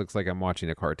 Like, this looks like I'm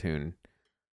watching a cartoon.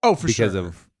 Oh, for because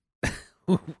sure. Because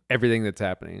of everything that's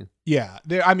happening. Yeah.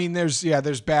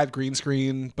 There's bad green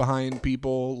screen behind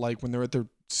people, like, when they're at their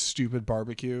stupid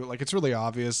barbecue. Like, it's really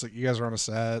obvious. Like, you guys are on a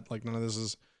set. Like, none of this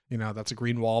is... that's a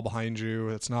green wall behind you.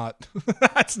 It's not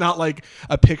it's not like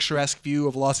a picturesque view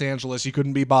of Los Angeles. You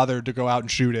couldn't be bothered to go out and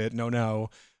shoot it. No.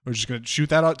 We're just going to shoot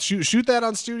that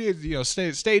on studio,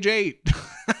 stage 8.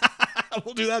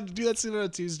 We'll do that scene on a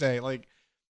Tuesday. Like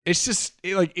it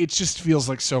just feels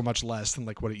like so much less than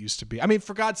like what it used to be. I mean,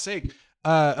 for God's sake,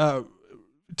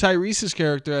 Tyrese's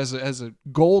character has a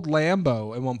gold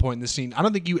Lambo at one point in the scene. I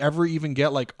don't think you ever even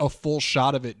get like a full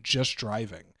shot of it just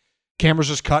driving. Camera's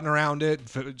just cutting around it,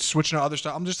 switching to other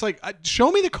stuff. I'm just like, show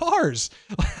me the cars.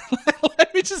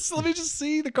 let me just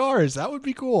see the cars. That would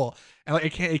be cool. And like,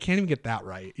 it can't even get that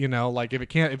right. Like if it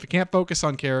can't focus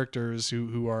on characters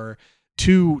who are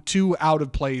too out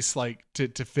of place, like to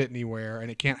fit anywhere,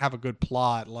 and it can't have a good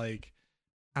plot. Like,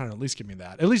 I don't know. At least give me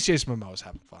that. At least Jason Momoa's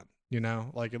having fun.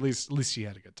 Like at least he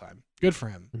had a good time. Good for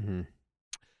him. Mm-hmm.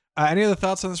 Any other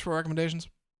thoughts on this for recommendations?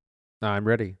 No, I'm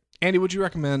ready. Andy, would you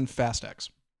recommend Fast X?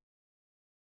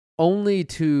 Only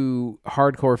to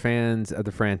hardcore fans of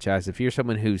the franchise. If you're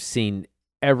someone who's seen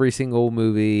every single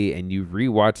movie and you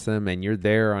rewatch them and you're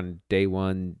there on day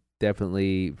one,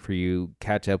 definitely for you,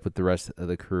 catch up with the rest of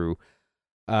the crew.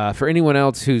 For anyone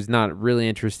else who's not really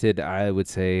interested, I would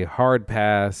say hard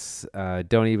pass.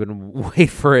 Don't even wait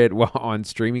for it while on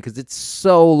streaming because it's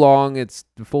so long. It's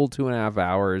the full 2.5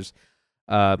 hours.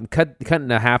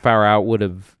 Cutting a half hour out would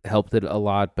have helped it a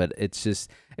lot, but it's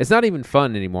not even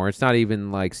fun anymore. It's not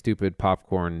even like stupid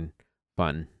popcorn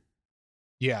fun.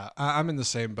 Yeah, I'm in the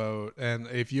same boat. And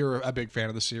if you're a big fan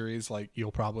of the series, like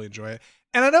you'll probably enjoy it.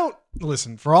 And I don't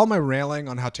listen for all my railing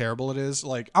on how terrible it is.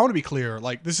 Like, I want to be clear.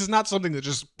 Like, this is not something that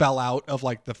just fell out of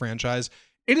like the franchise.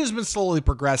 It has been slowly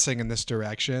progressing in this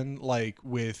direction, like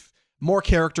with more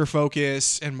character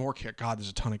focus and more. God, there's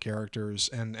a ton of characters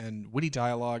and witty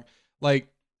dialogue. Like,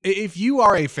 if you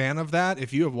are a fan of that,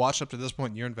 if you have watched up to this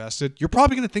point and you're invested, you're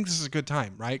probably going to think this is a good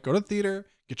time, right? Go to the theater,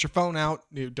 get your phone out.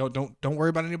 Don't worry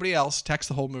about anybody else. Text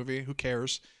the whole movie. Who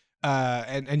cares?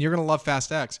 And you're going to love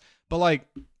Fast X. But like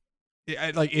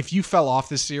if you fell off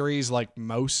this series, like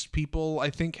most people I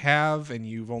think have, and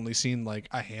you've only seen like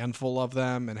a handful of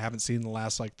them and haven't seen the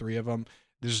last like 3 of them,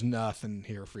 there's nothing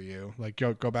here for you. Like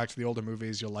go back to the older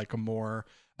movies. You'll like them more.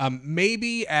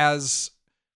 Maybe as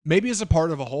a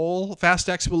part of a whole, Fast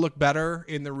X will look better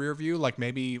in the rear view. Like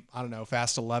maybe, I don't know,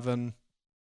 Fast 11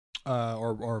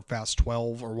 or Fast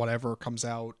 12 or whatever comes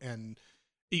out, and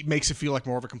it makes it feel like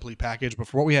more of a complete package. But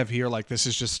for what we have here, like this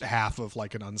is just half of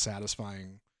like an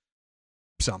unsatisfying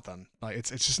something. Like it's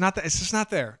just not that. It's just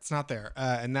not there. It's not there.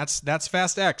 And that's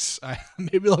Fast X.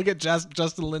 Maybe they'll get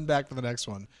Justin Lin back for the next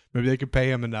one. Maybe they could pay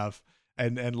him enough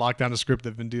and lock down a script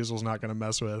that Vin Diesel's not going to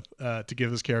mess with to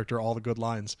give his character all the good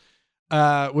lines.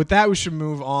 With that, we should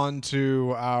move on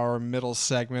to our middle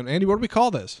segment. Andy, what do we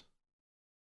call this?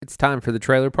 It's time for the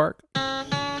trailer park.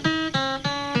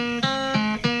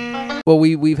 Well,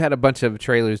 we've had a bunch of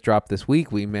trailers drop this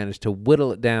week. We managed to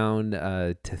whittle it down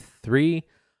to 3.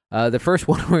 The first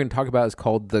one we're going to talk about is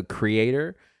called The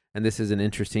Creator, and this is an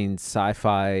interesting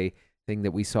sci-fi thing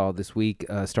that we saw this week,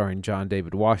 starring John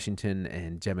David Washington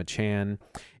and Gemma Chan,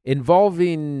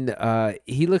 involving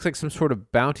he looks like some sort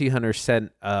of bounty hunter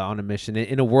sent on a mission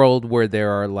in a world where there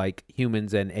are like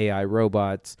humans and AI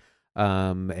robots,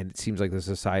 and it seems like the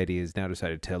society has now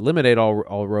decided to eliminate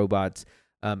all robots.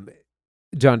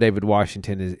 John David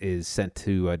Washington is sent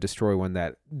to destroy one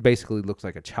that basically looks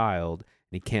like a child,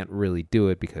 and he can't really do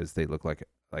it because they look like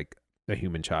a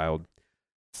human child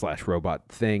 / robot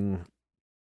thing.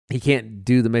 He can't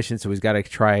do the mission, so he's got to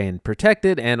try and protect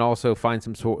it, and also find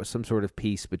some sort of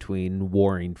peace between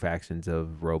warring factions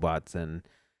of robots and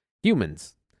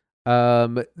humans.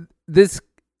 This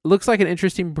looks like an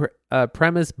interesting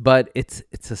premise, but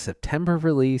it's a September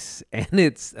release, and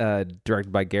it's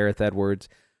directed by Gareth Edwards,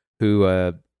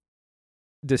 who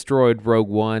destroyed Rogue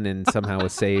One and somehow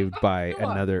was saved by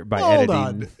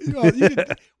editing.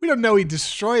 We don't know he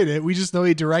destroyed it. We just know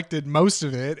he directed most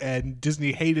of it, and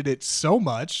Disney hated it so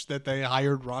much that they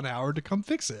hired Ron Howard to come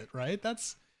fix it. Right?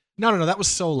 That's no. That was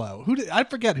Solo. I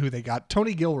forget who they got.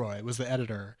 Tony Gilroy was the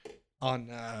editor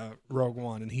on Rogue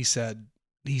One, and he said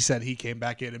he came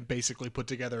back in and basically put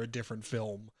together a different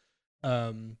film.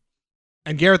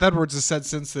 And Gareth Edwards has said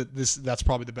since that's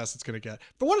probably the best it's going to get.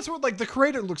 For what it's worth, like The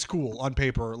Creator looks cool on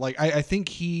paper. Like I think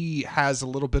he has a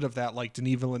little bit of that like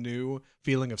Denis Villeneuve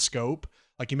feeling of scope.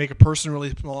 Like you make a person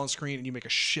really small on screen and you make a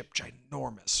ship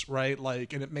ginormous, right?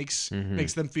 Like, and it makes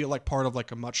them feel like part of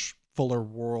like a much fuller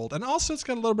world. And also it's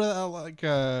got a little bit of like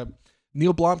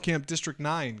Neil Blomkamp District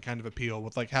 9 kind of appeal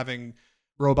with like having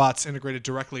robots integrated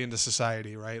directly into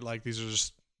society, right? Like these are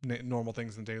just normal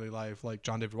things in daily life. Like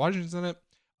John David Washington's in it.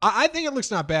 I think it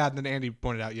looks not bad. And then Andy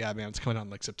pointed out, yeah, man, it's coming out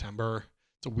in like September.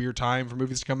 It's a weird time for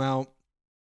movies to come out.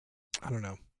 I don't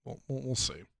know. We'll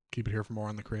see. Keep it here for more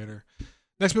on The Creator.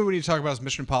 Next movie we need to talk about is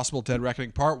Mission Impossible Dead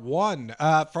Reckoning Part 1.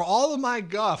 For all of my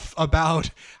guff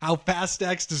about how Fast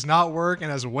X does not work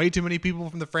and has way too many people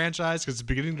from the franchise because it's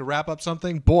beginning to wrap up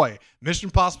something, boy, Mission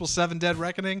Impossible 7 Dead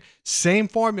Reckoning, same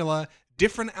formula,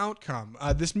 different outcome.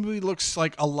 This movie looks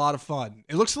like a lot of fun.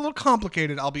 It looks a little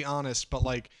complicated, I'll be honest, but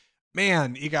like,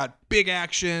 man, you got big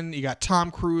action. You got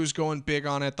Tom Cruise going big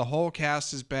on it. The whole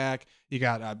cast is back. You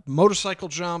got a motorcycle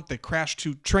jump. They crash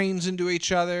 2 trains into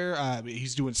each other.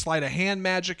 He's doing sleight of hand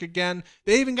magic again.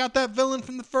 They even got that villain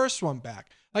from the first one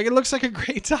back. Like, it looks like a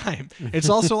great time. It's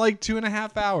also like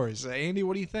 2.5 hours. Andy,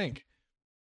 what do you think?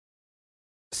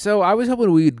 So I was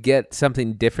hoping we would get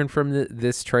something different from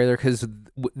this trailer, because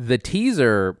the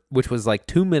teaser, which was like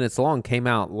 2 minutes long, came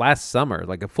out last summer,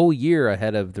 like a full year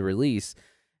ahead of the release.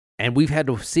 And we've had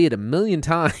to see it a million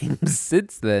times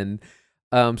since then.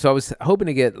 So I was hoping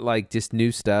to get like just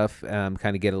new stuff, kind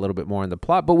of get a little bit more on the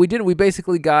plot. But we didn't. We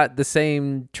basically got the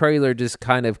same trailer, just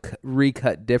kind of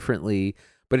recut differently.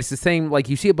 But it's the same, like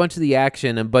you see a bunch of the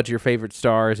action and a bunch of your favorite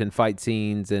stars and fight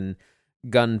scenes and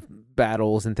gun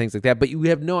battles and things like that. But you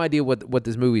have no idea what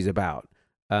this movie's about,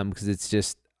 because it's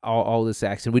just all this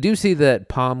action. We do see that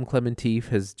Pom Klementif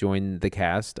has joined the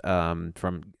cast, who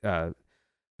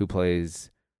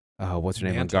plays... what's her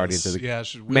name on Guardians of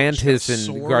the Mantis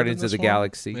and Guardians of the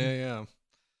Galaxy?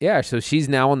 Yeah. So she's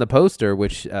now on the poster,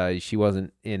 which she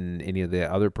wasn't in any of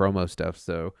the other promo stuff.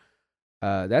 So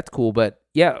that's cool. But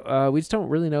yeah, we just don't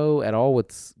really know at all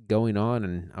what's going on,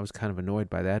 and I was kind of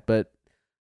annoyed by that. But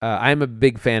I'm a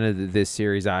big fan of this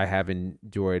series. I have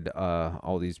enjoyed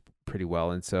all these pretty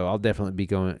well, and so I'll definitely be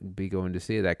going to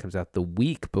see it. That comes out the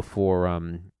week before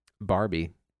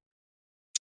Barbie.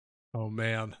 Oh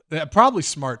man, probably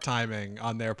smart timing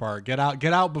on their part. Get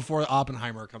out before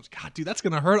Oppenheimer comes. God, dude, that's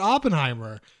gonna hurt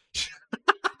Oppenheimer.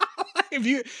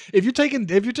 if you're taking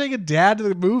dad to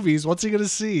the movies, what's he gonna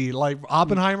see? Like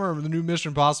Oppenheimer or the new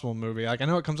Mission Impossible movie? Like I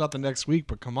know it comes out the next week,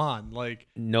 but come on, like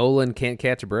Nolan can't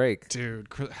catch a break, dude.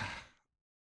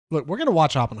 Look, we're gonna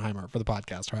watch Oppenheimer for the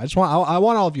podcast, right? I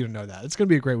want all of you to know that it's gonna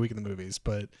be a great week in the movies,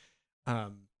 but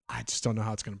I just don't know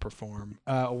how it's gonna perform.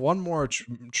 One more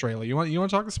trailer. You want to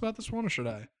talk about this one, or should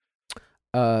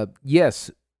I?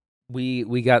 Yes.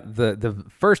 We got the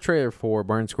first trailer for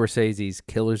Martin Scorsese's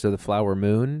Killers of the Flower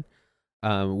Moon,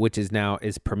 which is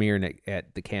premiering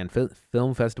at the Cannes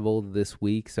Film Festival this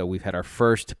week. So we've had our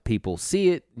first people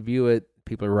see it, view it.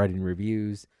 People are writing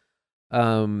reviews.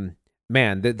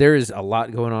 Man, there is a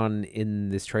lot going on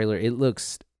in this trailer. It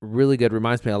looks really good.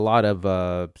 Reminds me a lot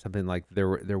of something like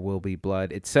There Will Be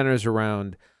Blood. It centers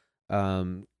around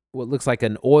what looks like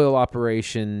an oil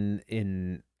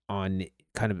operation on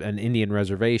kind of an Indian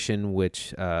reservation,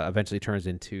 which eventually turns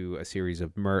into a series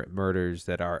of murders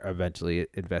that are eventually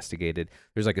investigated.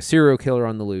 There's like a serial killer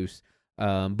on the loose,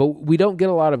 but we don't get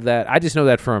a lot of that. I just know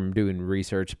that from doing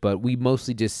research, but we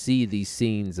mostly just see these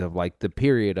scenes of like the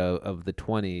period of the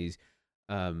 20s,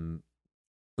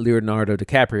 Leonardo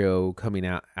DiCaprio coming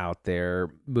out there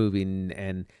moving,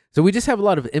 and so we just have a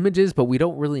lot of images, but we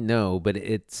don't really know. But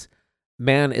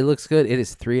man, it looks good. It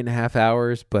is 3.5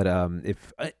 hours, but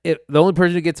if the only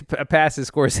person who gets a pass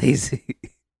is Scorsese.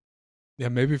 Yeah,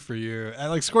 maybe for you.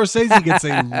 Like Scorsese gets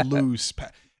a loose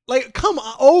pass. Like, come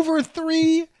on, over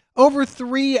 3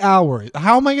 hours.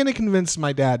 How am I going to convince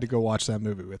my dad to go watch that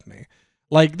movie with me?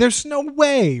 Like, there's no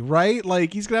way, right?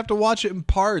 Like, he's going to have to watch it in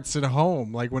parts at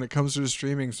home, like when it comes to a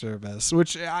streaming service,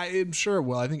 which I'm sure it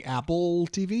will. I think Apple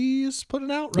TV is putting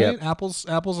it out, right? Yep. Apple's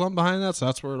on behind that, so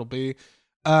that's where it'll be.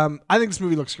 I think this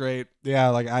movie looks great. Yeah,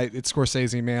 like it's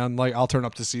Scorsese, man. Like I'll turn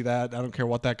up to see that. I don't care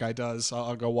what that guy does.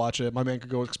 I'll go watch it. My man could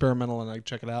go experimental and I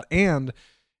check it out. And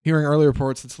hearing early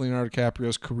reports, it's Leonardo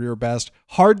DiCaprio's career best.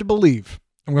 Hard to believe.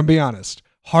 I'm going to be honest.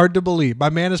 Hard to believe. My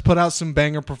man has put out some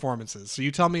banger performances. So you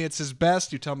tell me it's his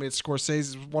best. You tell me it's one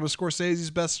of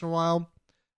Scorsese's best in a while.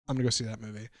 I'm going to go see that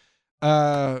movie.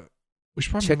 We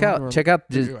should probably check out.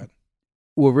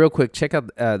 Well, real quick, check out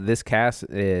this cast.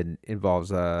 It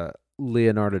involves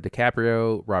Leonardo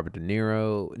DiCaprio, Robert De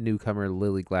Niro, newcomer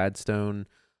Lily Gladstone,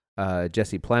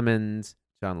 Jesse Plemons,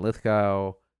 John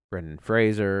Lithgow, Brendan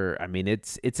Fraser. I mean,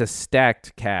 it's a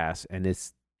stacked cast, and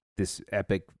it's this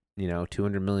epic,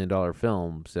 $200 million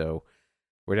film. So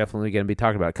we're definitely going to be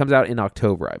talking about it. It comes out in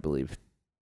October, I believe.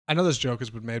 I know this joke has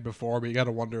been made before, but you got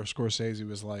to wonder if Scorsese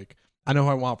was like, I know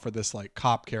who I want for this like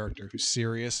cop character who's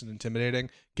serious and intimidating.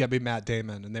 Get me Matt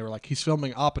Damon. And they were like, he's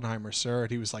filming Oppenheimer, sir.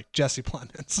 And he was like, Jesse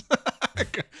Plemons.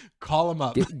 Call him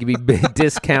up. Give me big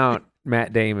discount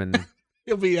Matt Damon.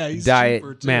 He'll be, he's Diet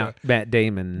cheaper too. Matt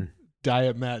Damon.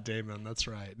 Diet Matt Damon. That's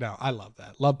right. No, I love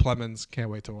that. Love Plemons. Can't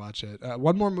wait to watch it.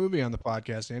 One more movie on the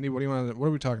podcast, Andy. What are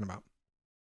we talking about?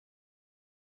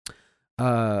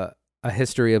 A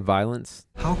History of Violence.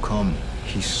 How come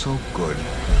he's so good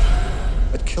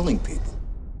at killing people?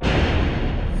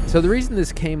 So the reason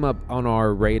this came up on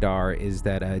our radar is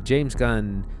that James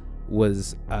Gunn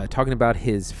was talking about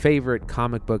his favorite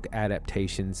comic book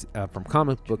adaptations from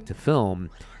comic book to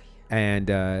film, and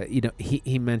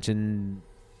he mentioned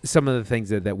some of the things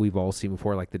that we've all seen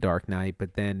before, like The Dark Knight,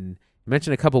 but then he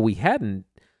mentioned a couple we hadn't,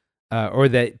 or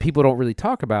that people don't really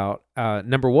talk about.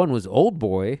 Number one was Old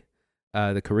Boy,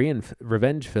 the Korean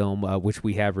revenge film, which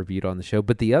we have reviewed on the show.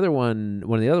 But one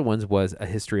of the other ones was A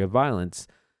History of Violence,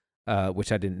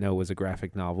 which I didn't know was a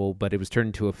graphic novel, but it was turned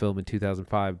into a film in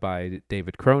 2005 by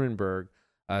David Cronenberg,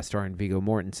 starring Viggo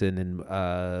Mortensen,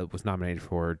 and was nominated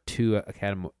for 2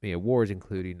 Academy Awards,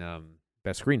 including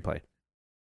Best Screenplay.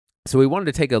 So we wanted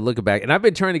to take a look back, and I've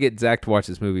been trying to get Zach to watch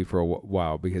this movie for a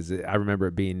while because I remember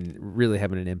it really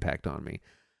having an impact on me.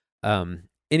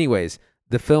 Anyways,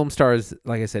 the film stars,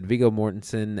 like I said, Viggo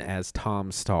Mortensen as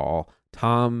Tom Stahl.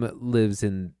 Tom lives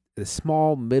in a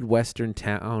small Midwestern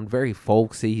town, very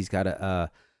folksy. He's got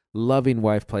a loving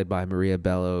wife played by Maria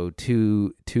Bello,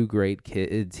 two great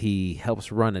kids. He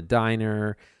helps run a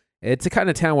diner. It's a kind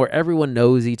of town where everyone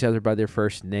knows each other by their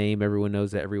first name. Everyone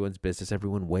knows that everyone's business.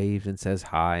 Everyone waves and says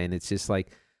hi, and it's just like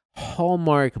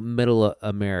hallmark middle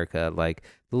America, like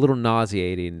a little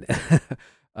nauseating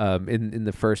in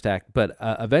the first act. But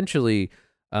eventually,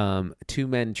 2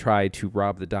 men try to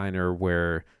rob the diner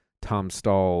where Tom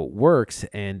Stahl works,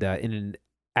 and in an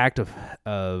act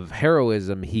of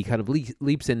heroism, he kind of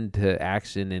leaps into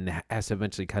action and has to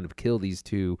eventually kind of kill these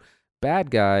 2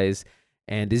 bad guys,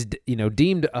 and is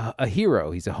deemed a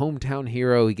hero. He's a hometown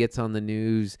hero. He gets on the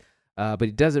news. but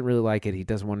he doesn't really like it. He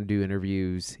doesn't want to do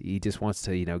interviews. He just wants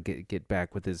to, get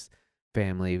back with his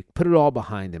family, put it all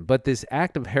behind him. But this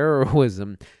act of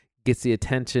heroism gets the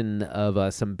attention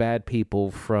of some bad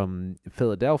people from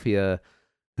Philadelphia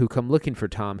who come looking for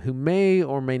Tom, who may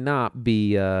or may not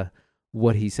be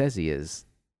what he says he is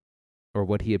or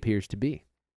what he appears to be.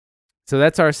 So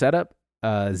that's our setup.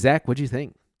 Zach, what'd you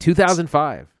think?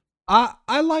 2005.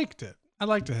 I liked it. I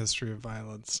liked A History of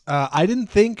Violence. I didn't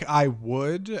think I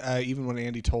would, even when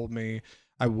Andy told me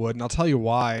I would, and I'll tell you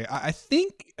why. I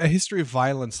think A History of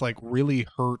Violence really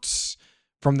hurts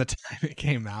from the time it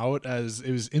came out, as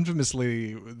it was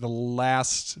infamously the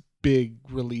last big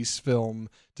release film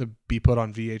to be put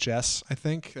on VHS. I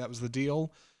think that was the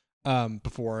deal.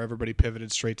 Before everybody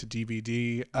pivoted straight to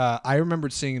DVD. I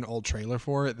remembered seeing an old trailer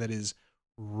for it that is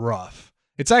rough.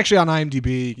 It's actually on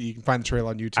IMDb. You can find the trailer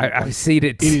on YouTube. I've seen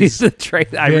it. It is the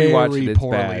trailer. I rewatched it. Very It's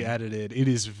poorly bad. edited. It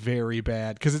is very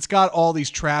bad because it's got all these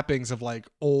trappings of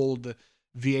old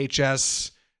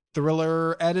VHS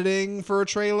thriller editing for a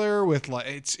trailer with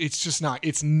it's just not,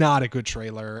 it's not a good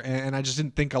trailer, and I just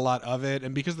didn't think a lot of it.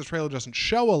 And because the trailer doesn't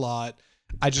show a lot,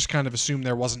 I just kind of assumed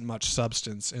there wasn't much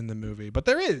substance in the movie, but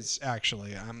there is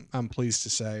actually. I'm pleased to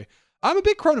say. I'm a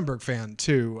big Cronenberg fan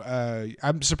too.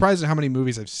 I'm surprised at how many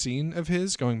movies I've seen of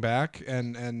his going back,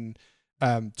 and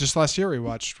just last year we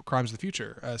watched Crimes of the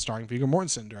Future, starring Viggo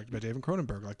Mortensen, directed by David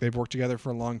Cronenberg. They've worked together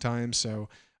for a long time, so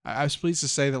I was pleased to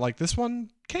say that this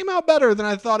one came out better than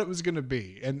I thought it was going to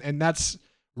be, and that's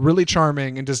really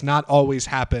charming and does not always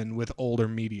happen with older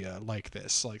media like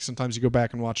this. Sometimes you go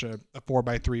back and watch a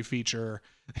 4x3 feature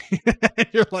and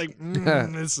you're like,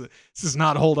 this does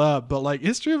not hold up. But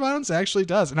History of Violence actually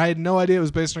does. And I had no idea it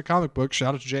was based on a comic book.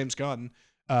 Shout out to James Gunn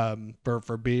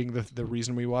for being the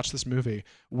reason we watched this movie.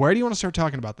 Where do you want to start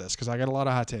talking about this? Because I got a lot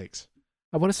of hot takes.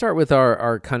 I want to start with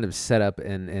our kind of setup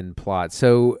and plot.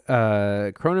 So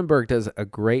Cronenberg does a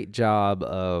great job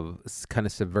of kind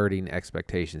of subverting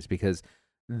expectations, because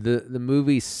the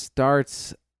movie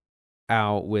starts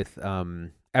out with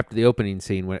after the opening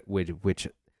scene, which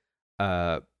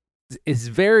is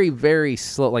very, very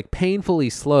slow, painfully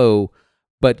slow,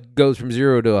 but goes from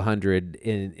 0 to 100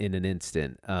 in an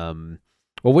instant. Well,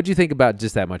 what do you think about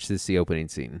just that much? This is the opening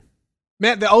scene.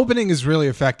 Man, the opening is really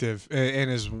effective and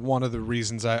is one of the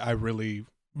reasons I really,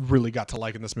 really got to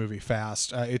liking this movie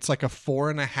fast. It's a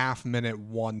 4.5 minute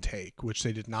one take, which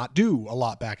they did not do a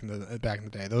lot back in the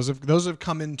day. Those have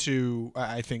come into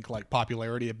I think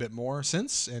popularity a bit more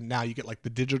since, and now you get the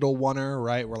digital oneer,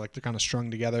 right, where they're kind of strung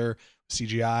together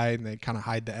CGI and they kind of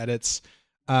hide the edits.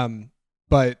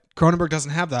 But Cronenberg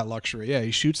doesn't have that luxury. Yeah, he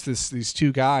shoots these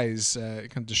two guys,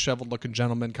 kind of disheveled looking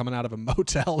gentlemen coming out of a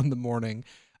motel in the morning.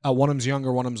 One of them's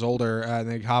younger, one of them's older, and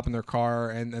they hop in their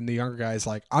car, and the younger guy's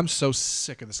like, I'm so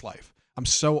sick of this life. I'm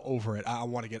so over it. I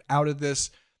want to get out of this.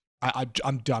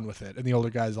 I'm done with it. And the older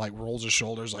guy's rolls his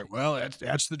shoulders well,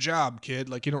 that's the job, kid.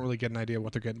 You don't really get an idea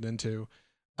what they're getting into.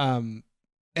 And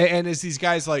as these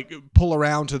guys pull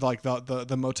around to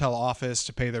the motel office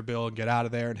to pay their bill and get out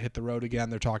of there and hit the road again,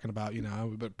 they're talking about, we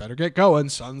better get going.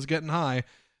 Sun's getting high.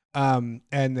 And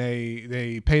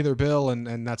they pay their bill,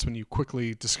 and that's when you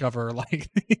quickly discover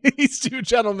these two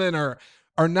gentlemen are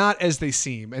not as they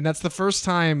seem. And that's the first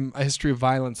time A History of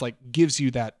Violence gives you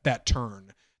that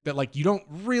turn that you don't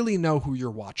really know who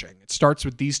you're watching. It starts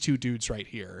with these two dudes right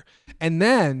here, and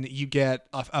then you get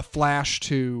a flash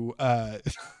to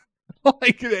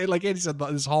like Andy said,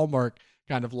 this Hallmark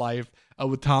kind of life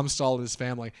with Tom Stahl and his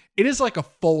family. It is like a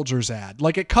Folgers ad.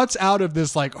 It cuts out of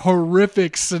this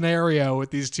horrific scenario with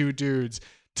these two dudes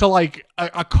to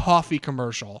a coffee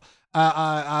commercial.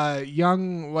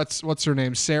 Young, what's her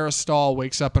name? Sarah Stahl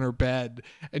wakes up in her bed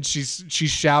and she's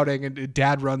shouting, and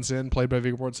Dad runs in, played by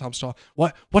Viggo Mortensen, Tom Stahl.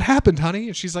 What happened, honey?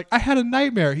 And she's like, I had a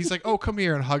nightmare. He's like, oh, come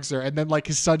here, and hugs her. And then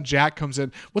his son Jack comes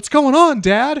in. What's going on,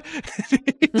 Dad?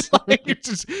 He's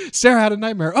Sarah had a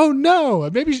nightmare. Oh no,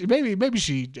 maybe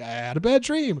she had a bad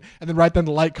dream. And then right then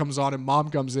the light comes on and Mom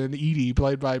comes in, Edie,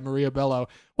 played by Maria Bello.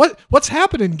 What's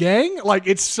happening, gang?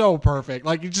 It's so perfect.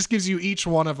 It just gives you each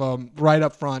one of them right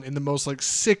up front in the most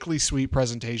sickly sweet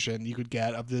presentation you could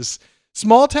get of this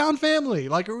small town family,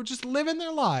 who are just living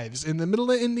their lives in the middle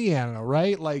of Indiana,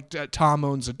 right? Tom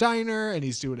owns a diner and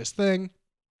he's doing his thing.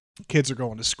 Kids are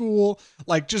going to school,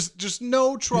 just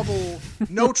no trouble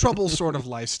sort of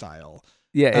lifestyle.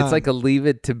 Yeah, it's a Leave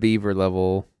It to Beaver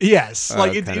level. Yes,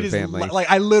 it is. Family.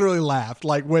 I literally laughed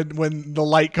when the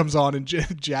light comes on and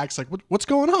Jack's like, "What's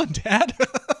going on, Dad?"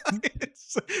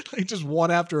 It's just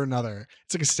one after another.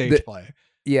 It's a stage play.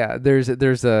 Yeah, there's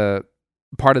a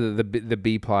part of the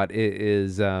B plot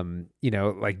is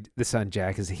like the son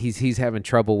Jack is he's having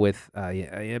trouble with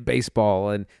baseball,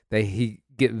 and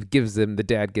the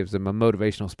dad gives him a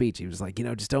motivational speech. He was like,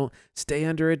 just don't stay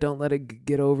under it, don't let it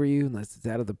get over you unless it's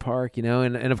out of the park,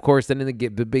 and of course then in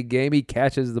the big game he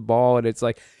catches the ball, and it's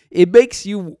like it makes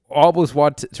you almost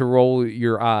want to roll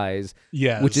your eyes.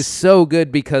 Yes. Which is so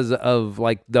good because of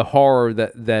like the horror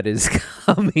that is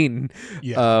coming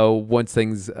once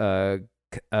things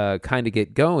kind of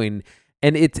get going.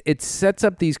 And it sets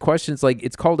up these questions, like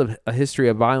it's called a history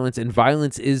of violence, and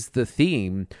violence is the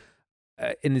theme.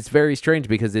 And it's very strange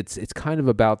because it's kind of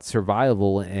about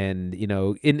survival, and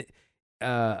in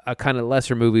a kind of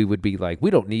lesser movie would be like,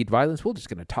 we don't need violence, we're just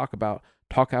going to talk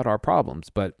out our problems.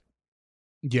 But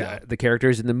the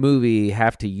characters in the movie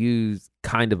have to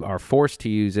are forced to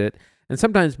use it, and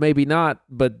sometimes maybe not,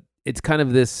 but it's kind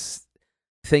of this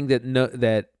thing that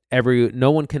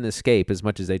no one can escape as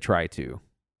much as they try to.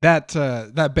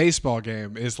 That baseball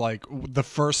game is like the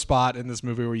first spot in this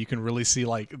movie where you can really see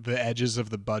like the edges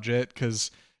of the budget, because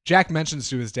Jack mentions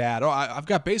to his dad, I've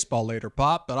got baseball later,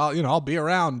 Pop, but I'll be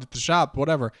around at the shop,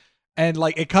 whatever. And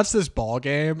like it cuts this ball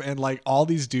game, and like all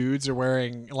these dudes are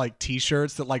wearing like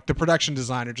t-shirts that like the production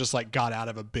designer just like got out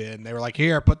of a bin. They were like,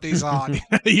 here, put these on.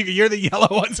 You're the yellow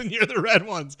ones and you're the red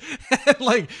ones. And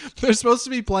like they're supposed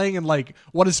to be playing in like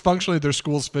what is functionally their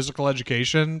school's physical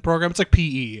education program. It's like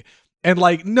PE. And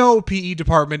like no PE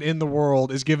department in the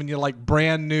world is giving you like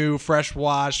brand new, fresh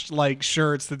washed like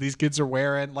shirts that these kids are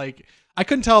wearing. Like I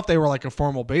couldn't tell if they were like a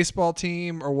formal baseball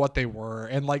team or what they were.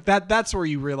 And like that's where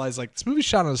you realize like this movie's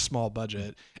shot on a small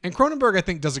budget. And Cronenberg, I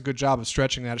think, does a good job of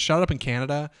stretching that. It's shot up in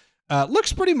Canada.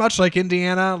 Looks pretty much like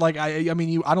Indiana. Like I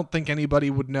mean, I don't think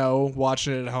anybody would know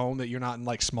watching it at home that you're not in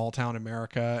like small town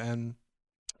America. And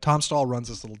Tom Stahl runs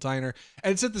this little diner,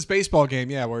 and it's at this baseball game,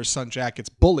 where his son Jack gets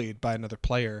bullied by another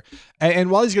player. And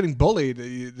while he's getting bullied,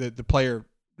 the player,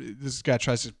 this guy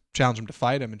tries to challenge him to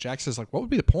fight him, and Jack says, like, what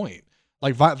would be the point?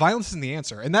 Like, violence isn't the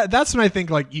answer. And that's when I think,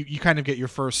 like, you kind of get your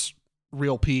first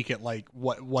real peek at, like,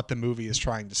 what the movie is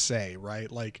trying to say,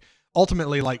 right? Like,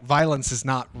 ultimately, like, violence is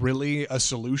not really a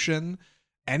solution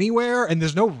anywhere, and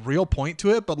there's no real point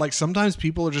to it, but, like, sometimes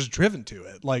people are just driven to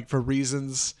it, like, for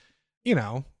reasons, I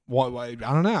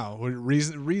don't know,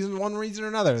 one reason or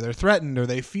another. They're threatened or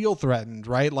they feel threatened,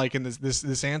 right? Like in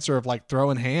this answer of like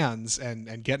throwing hands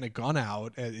and getting a gun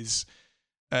out is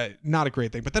not a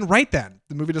great thing. But then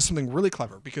the movie does something really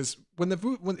clever, because when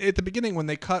at the beginning, when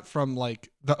they cut from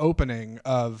like the opening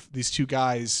of these two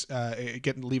guys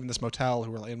leaving this motel,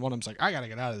 and one of them's like, I gotta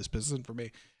get out of this, business isn't for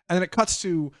me. And then it cuts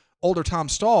to older Tom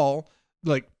Stahl,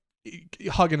 like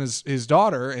hugging his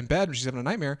daughter in bed when she's having a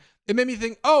nightmare. It made me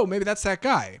think, oh, maybe that's that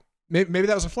guy. Maybe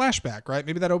that was a flashback, right?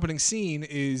 Maybe that opening scene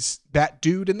is that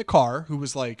dude in the car who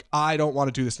was like, I don't want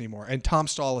to do this anymore. And Tom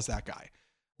Stahl is that guy.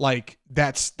 Like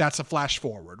that's a flash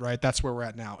forward, right? That's where we're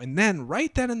at now. And then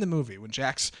right then in the movie, when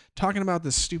Jack's talking about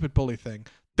this stupid bully thing,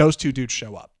 those two dudes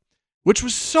show up, which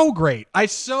was so great. I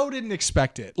so didn't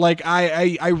expect it. Like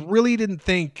I really didn't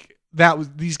think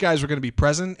these guys were going to be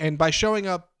present, and by showing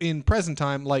up in present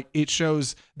time, like it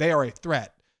shows they are a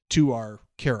threat to our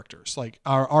characters. Like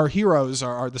our heroes,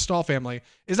 the Stahl family,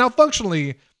 is now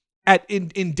functionally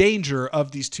in danger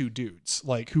of these two dudes,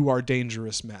 like who are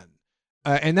dangerous men.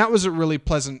 And that was a really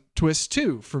pleasant twist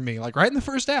too for me. Like right in the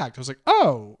first act, I was like,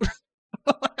 oh,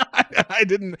 I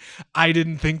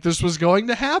didn't think this was going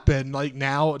to happen. Like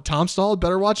now, Tom Stahl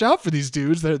better watch out for these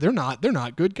dudes. They're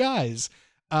not good guys.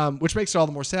 Which makes it all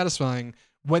the more satisfying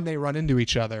when they run into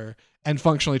each other and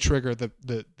functionally trigger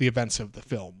the events of the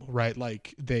film, right?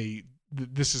 Like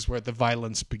this is where the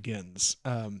violence begins.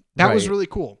 That was really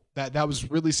cool. That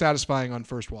was really satisfying on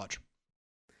first watch.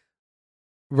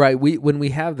 Right. When we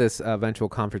have this eventual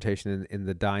confrontation in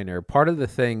the diner, part of the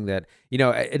thing that,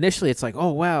 initially it's like,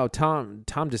 oh wow, Tom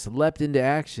just leapt into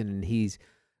action and he's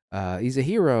a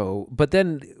hero. But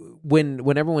then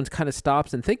when everyone's kind of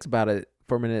stops and thinks about it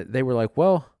for a minute, they were like,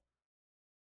 well,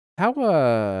 how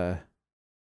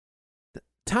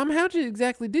Tom, how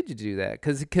exactly did you do that?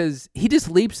 Because he just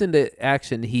leaps into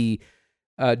action. He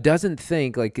doesn't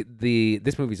think, like,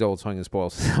 this movie's old, so I'm gonna spoil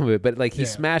some of it, but like he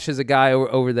smashes a guy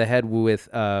over the head with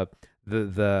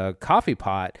the coffee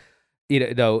pot,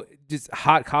 just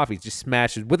hot coffee, just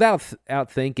smashes without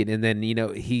thinking, and then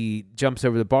he jumps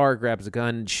over the bar, grabs a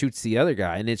gun, and shoots the other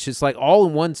guy, and it's just like all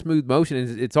in one smooth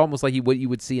motion. It's almost like what you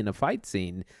would see in a fight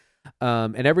scene.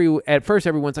 And at first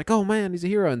everyone's like, "Oh man, he's a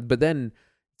hero," but then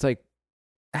it's like,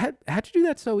 how'd you do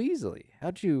that so easily?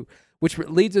 Which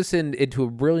leads us into a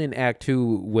brilliant act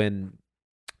two when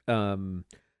Ed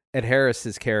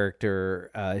Harris's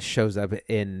character shows up,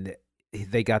 and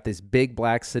they got this big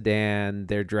black sedan.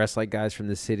 They're dressed like guys from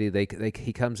the city.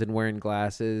 He comes in wearing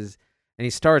glasses, and he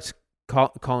starts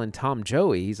calling Tom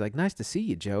Joey. He's like, "Nice to see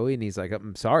you, Joey." And he's like,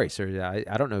 "I'm sorry, sir.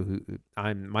 I don't know who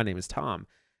my name is Tom."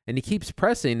 And he keeps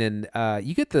pressing, and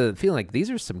you get the feeling like these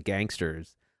are some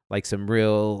gangsters, like some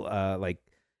real like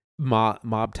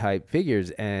mob type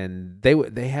figures, and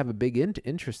they have a big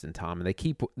interest in Tom, and they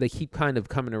keep kind of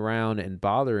coming around and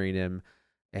bothering him,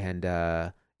 and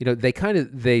they kind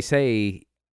of think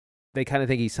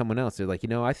he's someone else. They're like,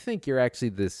 I think you're actually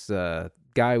this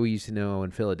guy we used to know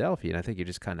in Philadelphia, and I think you're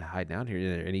just kind of hiding out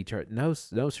here. And he no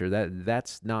sir,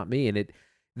 that's not me. And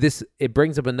it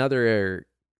brings up another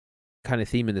kind of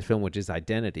theme in the film, which is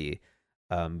identity,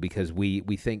 because we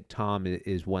think Tom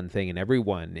is one thing, and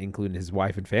everyone, including his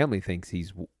wife and family, thinks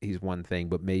he's one thing,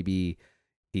 but maybe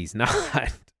he's not.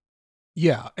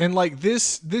 Yeah, and like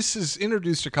this is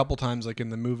introduced a couple times, like in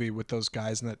the movie with those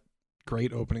guys in that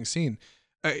great opening scene.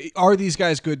 Are these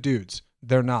guys good dudes?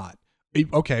 They're not.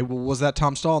 Okay, well, was that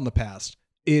Tom Stahl in the past?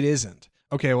 It isn't.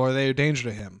 Okay, well, are they a danger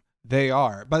to him? They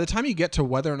are. By the time you get to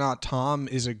whether or not Tom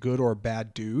is a good or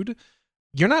bad dude,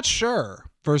 you're not sure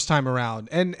first time around.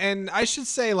 And I should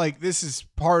say, like, this is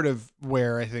part of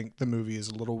where I think the movie is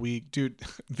a little weak. Dude,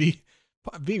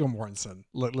 Viggo Mortensen,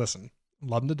 listen,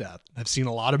 love him to death. I've seen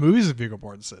a lot of movies of Viggo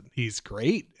Mortensen. He's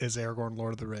great as Aragorn,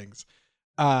 Lord of the Rings.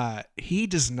 He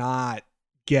does not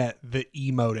get the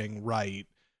emoting right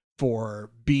for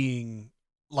being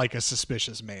like a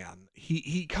suspicious man.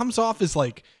 He comes off as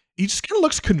like, he just kind of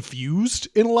looks confused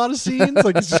in a lot of scenes.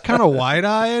 Like he's just kind of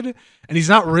wide-eyed and he's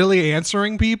not really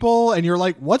answering people. And you're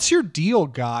like, what's your deal,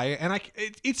 guy? And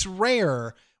it's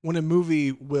rare when a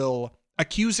movie will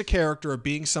accuse a character of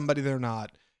being somebody they're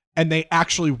not, and they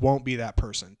actually won't be that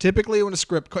person. Typically when a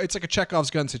script, it's like a Chekhov's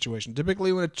gun situation.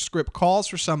 Typically when a script calls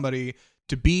for somebody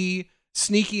to be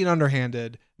sneaky and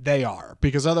underhanded, they are,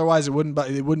 because otherwise it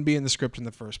wouldn't be in the script in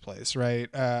the first place, right?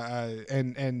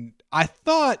 And I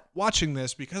thought watching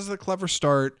this, because of the clever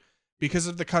start, because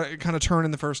of the kind of turn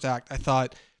in the first act, I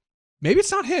thought maybe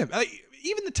it's not him.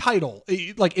 Even the title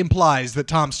like implies that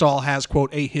Tom Stahl has, quote,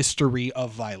 a history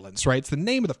of violence, right? It's the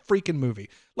name of the freaking movie.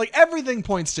 Like everything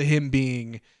points to him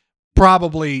being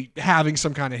probably having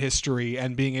some kind of history,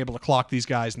 and being able to clock these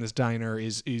guys in this diner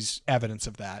is evidence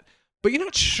of that. But you're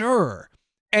not sure.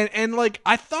 And like,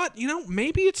 I thought,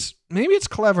 maybe it's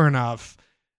clever enough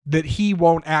that he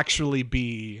won't actually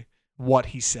be what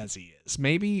he says he is.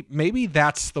 Maybe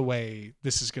that's the way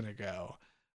this is going to go.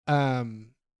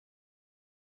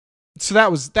 So that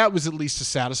was at least a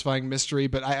satisfying mystery,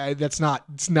 but it's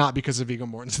not because of Viggo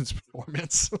Mortensen's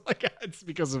performance. Like it's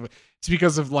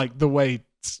because of like the way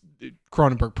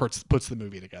Cronenberg puts the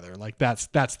movie together. Like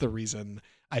that's the reason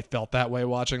I felt that way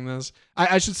watching this.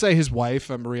 I should say his wife,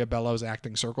 Maria Bello, is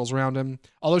acting circles around him,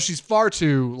 although she's far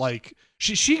too, like,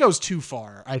 she goes too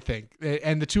far, I think.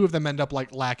 And the two of them end up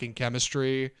like lacking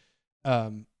chemistry,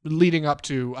 leading up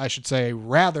to, I should say,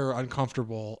 rather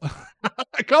uncomfortable,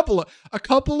 a couple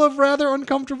of rather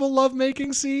uncomfortable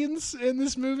lovemaking scenes in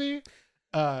this movie.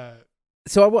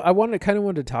 So I wanted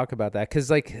to talk about that, because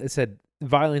like I said,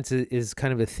 violence is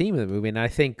kind of a theme of the movie. And I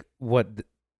think what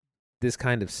this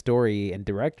kind of story and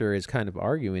director is kind of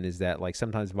arguing is that, like,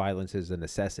 sometimes violence is a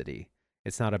necessity.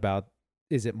 It's not about,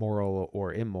 is it moral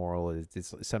or immoral?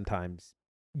 It's sometimes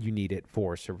you need it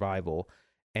for survival.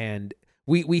 And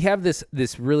we have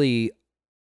this really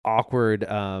awkward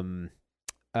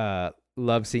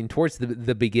love scene towards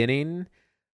the beginning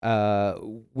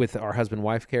with our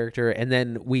husband-wife character, and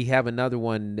then we have another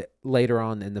one later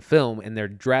on in the film, and they're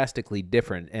drastically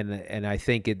different. And I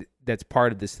think that's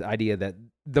part of this idea that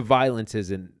the violence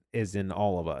is in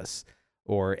all of us,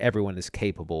 or everyone is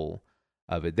capable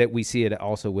of it. That we see it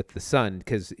also with the son,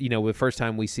 because the first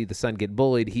time we see the son get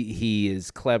bullied, he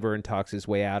is clever and talks his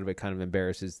way out of it, kind of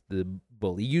embarrasses the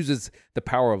bully. He uses the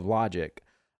power of logic,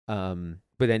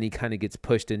 but then he kind of gets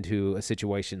pushed into a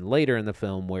situation later in the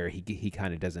film where he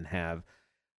kind of doesn't have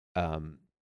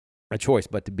a choice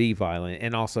but to be violent.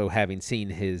 And also having seen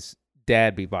his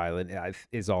dad be violent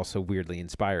is also weirdly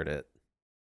inspired it.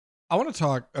 I want to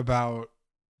talk about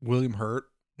William Hurt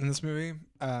in this movie.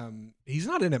 He's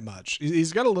not in it much.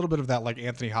 He's got a little bit of that like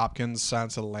Anthony Hopkins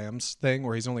Silence of the Lambs thing,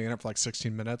 where he's only in it for like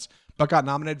 16 minutes, but got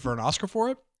nominated for an Oscar for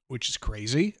it, which is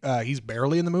crazy. He's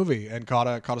barely in the movie and caught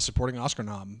a supporting Oscar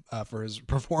nom for his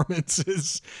performance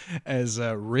as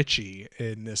Richie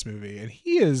in this movie. And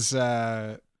he is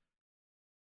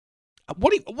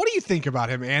what do you think about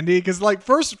him, Andy? Because like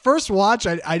first watch,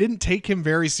 I didn't take him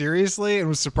very seriously and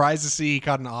was surprised to see he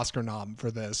got an Oscar nom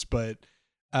for this. But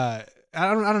I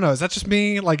don't know. Is that just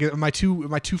me? Like, am I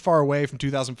too far away from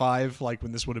 2005? Like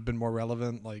when this would have been more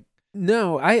relevant? Like,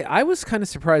 No, I was kind of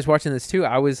surprised watching this too.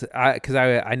 Because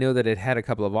I know that it had a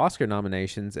couple of Oscar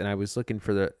nominations, and I was looking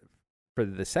for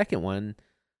the second one,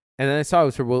 and then I saw it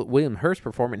was for William Hurt's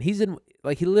performance. He's in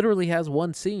he literally has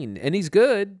one scene, and he's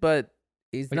good, but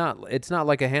he's not. It's not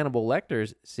like a Hannibal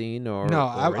Lecter scene or No, or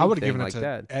I would have anything given it like to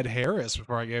that. Ed Harris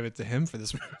before I gave it to him for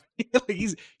this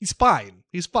movie. He's fine.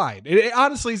 He's fine.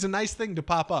 Honestly, it's a nice thing to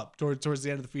pop up towards the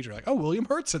end of the feature. Like, oh, William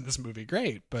Hurt's in this movie.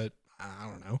 Great. But I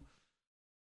don't know.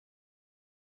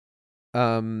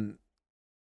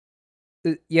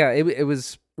 It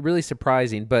was really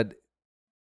surprising, but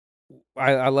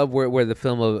I love where the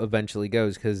film eventually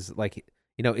goes, because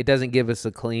it doesn't give us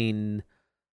a clean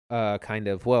kind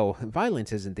of, well,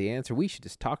 violence isn't the answer, we should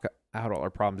just talk out all our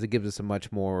problems. It gives us a much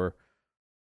more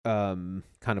kind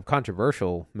of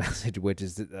controversial message, which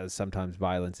is sometimes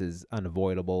violence is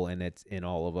unavoidable and it's in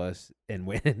all of us, and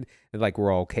when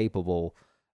we're all capable.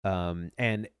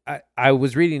 And I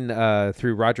was reading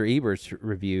through Roger Ebert's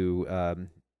review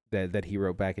that he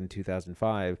wrote back in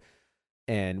 2005,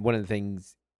 and one of the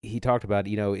things he talked about,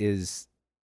 is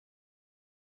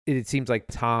it seems like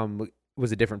Tom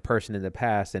was a different person in the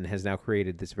past and has now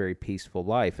created this very peaceful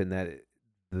life, and that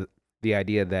the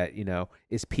idea that,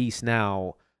 is peace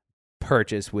now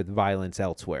purchased with violence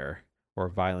elsewhere or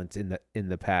violence in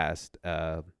the past.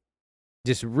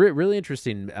 Just really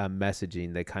interesting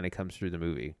messaging that kind of comes through the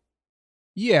movie.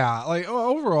 Yeah,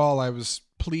 overall, I was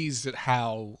pleased at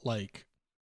how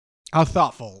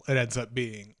thoughtful it ends up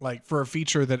being. For a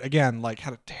feature that, again,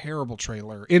 had a terrible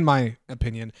trailer, in my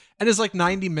opinion, and is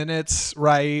 90 minutes,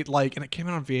 right? And it came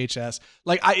out on VHS.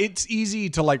 It's easy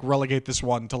to relegate this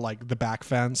one to the back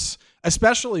fence,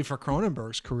 especially for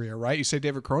Cronenberg's career, right? You say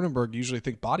David Cronenberg, you usually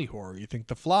think body horror. You think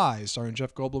The Fly, starring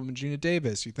Jeff Goldblum and Gina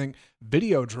Davis. You think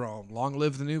Videodrome, Long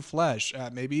Live the New Flesh.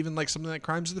 Maybe even something like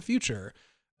Crimes of the Future.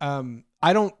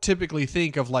 I don't typically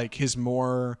think of his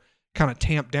more kind of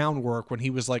tamped down work when he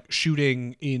was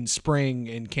shooting in spring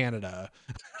in Canada.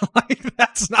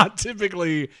 That's not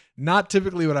typically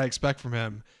what I expect from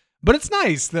him. But it's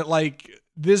nice that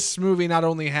this movie not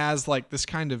only has this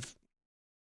kind of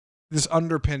this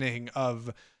underpinning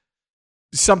of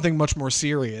something much more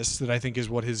serious that I think is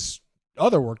what his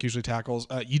other work usually tackles.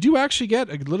 You do actually get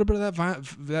a little bit of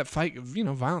that fight,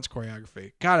 violence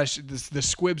choreography. God, the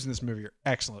squibs in this movie are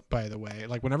excellent, by the way.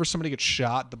 Whenever somebody gets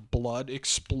shot, the blood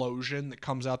explosion that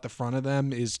comes out the front of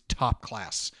them is top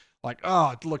class.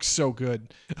 It looks so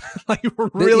good.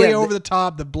 Really over the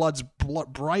top. The blood's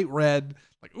bright red.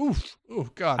 Oof,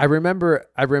 God. I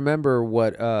remember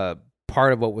what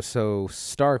part of what was so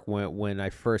stark when I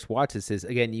first watched this is,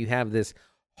 again, you have this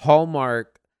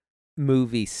Hallmark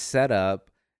movie setup,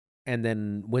 and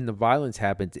then when the violence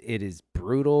happens, it is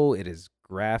brutal, it is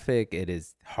graphic, it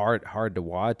is hard to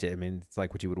watch. I mean, it's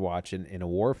like what you would watch in a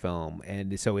war film,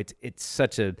 and so it's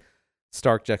such a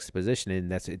stark juxtaposition,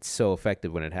 and it's so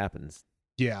effective when it happens.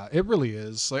 Yeah, it really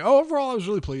is. Overall, I was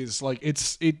really pleased.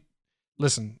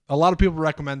 Listen, a lot of people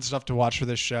recommend stuff to watch for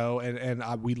this show, and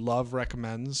we love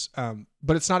recommends,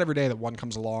 but it's not every day that one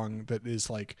comes along that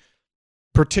is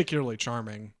particularly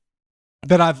charming,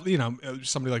 that I've,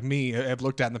 somebody like me have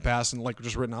looked at in the past and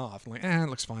just written off. I'm it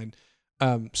looks fine.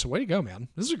 So way to go, man.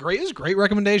 This is a great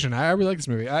recommendation. I really like this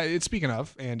movie. Speaking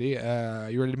of, Andy,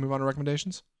 you ready to move on to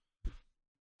recommendations?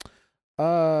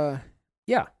 Yeah,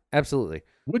 absolutely.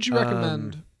 Would you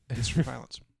recommend History of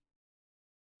Violence?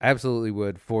 Absolutely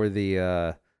would, for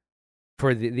the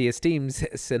esteemed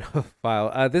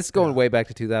cinephile. This is going way back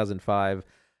to 2005.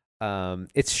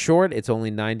 It's short. It's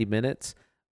only 90 minutes.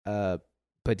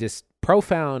 But just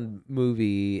profound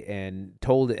movie, and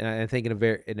told, and I think in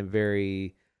a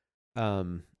very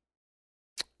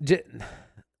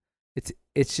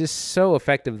it's just so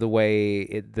effective, the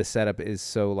way the setup is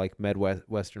so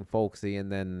Midwestern folksy,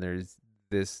 and then there's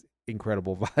this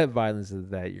incredible violence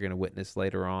that you're going to witness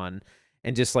later on,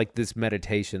 and just this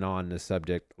meditation on the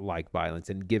subject violence,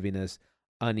 and giving us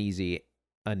uneasy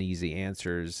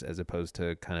answers, as opposed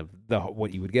to kind of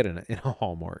what you would get in a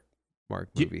Hallmark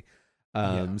movie.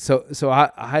 So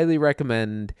I highly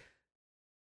recommend.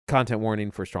 Content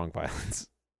warning for strong violence.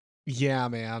 Yeah,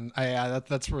 man.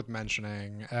 That's worth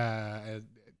mentioning.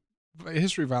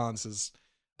 History of Violence is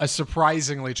a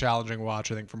surprisingly challenging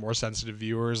watch, I think, for more sensitive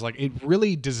viewers. It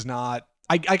really does not.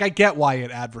 I get why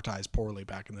it advertised poorly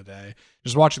back in the day.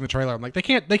 Just watching the trailer, I'm they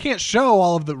can't show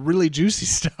all of the really juicy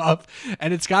stuff,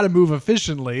 and it's got to move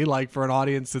efficiently, for an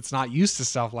audience that's not used to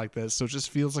stuff like this. So it just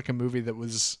feels like a movie that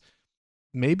was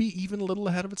maybe even a little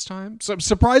ahead of its time. So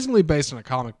surprisingly based on a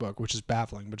comic book, which is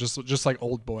baffling, but just like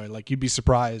Old Boy, you'd be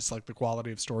surprised the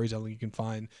quality of storytelling you can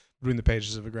find between the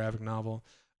pages of a graphic novel.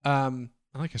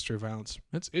 I like History of Violence.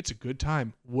 It's a good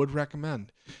time. Would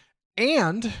recommend.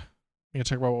 And we're going to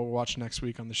talk about what we're watching next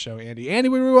week on the show, Andy. Andy,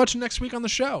 what are we watching next week on the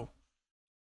show?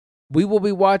 We will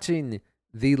be watching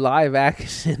the live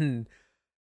action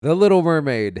The Little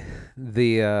Mermaid,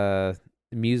 the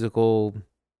musical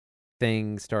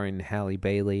thing starring Halle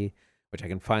Bailey, which I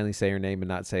can finally say her name and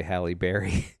not say Halle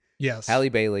Berry. Yes. Halle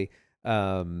Bailey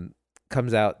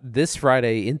comes out this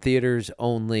Friday in theaters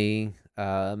only.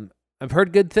 I've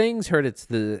heard good things. Heard it's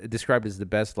described as the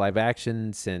best live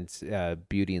action since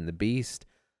Beauty and the Beast.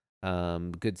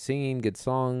 Good singing, good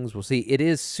songs. We'll see. It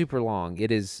is super long.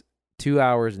 It is 2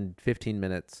 hours and 15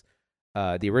 minutes.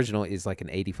 The original is like an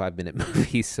 85-minute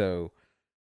movie, so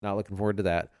not looking forward to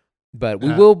that. But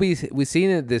we've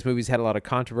seen it. This movie's had a lot of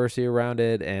controversy around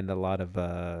it and a lot of,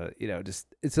 just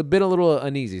it's been a little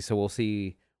uneasy. So we'll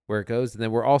see where it goes. And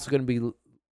then we're also going to be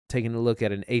taking a look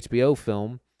at an HBO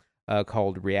film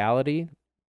called Reality,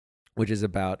 which is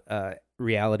about a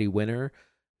reality winner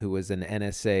who was an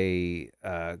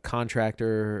NSA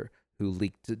contractor who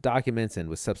leaked documents and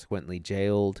was subsequently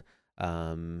jailed.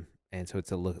 And so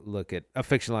it's a look at a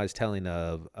fictionalized telling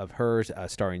of hers,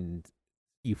 starring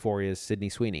Euphoria's Sydney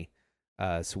Sweeney.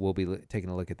 So we'll be taking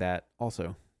a look at that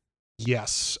also.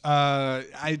 Yes.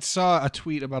 I saw a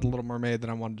tweet about A Little Mermaid that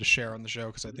I wanted to share on the show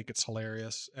because I think it's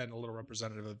hilarious and a little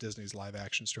representative of Disney's live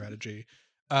action strategy.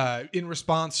 In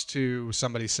response to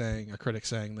a critic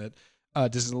saying that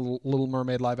Disney's Little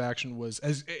Mermaid live action was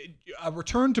as a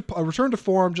return to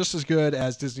form just as good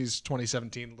as Disney's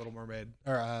 2017 Little Mermaid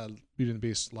or Beauty and the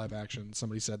Beast live action.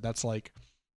 Somebody said that's like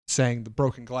saying the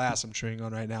broken glass I'm chewing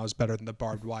on right now is better than the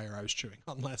barbed wire I was chewing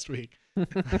on last week.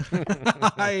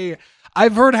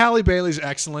 I've heard Halle Bailey's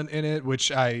excellent in it,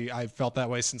 which I felt that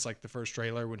way since like the first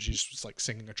trailer when she just was like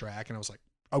singing a track, and I was like,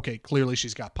 okay, clearly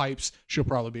she's got pipes. She'll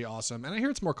probably be awesome. And I hear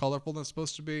it's more colorful than it's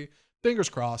supposed to be. Fingers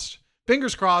crossed.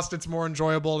 Fingers crossed it's more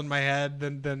enjoyable in my head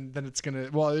than it's gonna.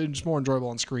 Well, it's more enjoyable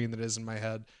on screen than it is in my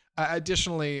head.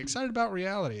 Additionally, excited about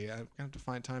Reality. I'm gonna have to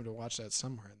find time to watch that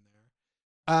somewhere in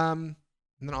there.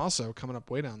 And then also coming up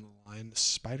way down the line,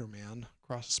 Spider-Man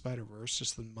Across the Spider-Verse,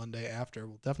 just the Monday after.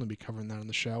 We'll definitely be covering that on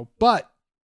the show. But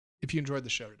if you enjoyed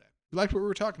the show today, if you liked what we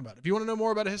were talking about, if you want to know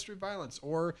more about a history of violence,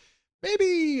 or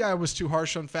maybe I was too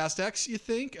harsh on Fast X, you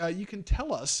think, you can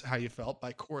tell us how you felt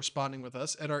by corresponding with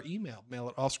us at our email,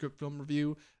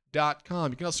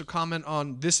 mail@offscriptfilmreview.com. You can also comment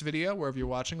on this video wherever you're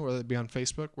watching, whether it be on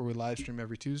Facebook, where we live stream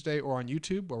every Tuesday, or on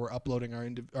YouTube, where we're uploading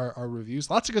our reviews.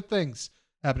 Lots of good things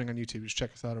happening on YouTube. Just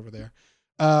check us out over there.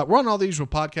 We're on all the usual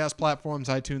podcast platforms,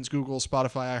 iTunes, Google,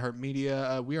 Spotify,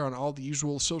 iHeartMedia. We are on all the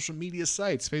usual social media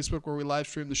sites, Facebook, where we live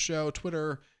stream the show,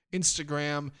 Twitter,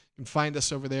 Instagram. You can find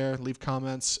us over there. Leave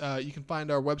comments. You can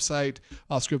find our website,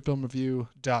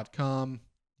 offscriptfilmreview.com.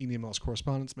 You can email us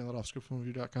correspondence,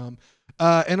 mail@offscriptfilmreview.com,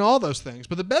 and all those things.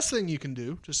 But the best thing you can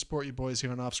do to support you boys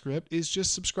here on Offscript is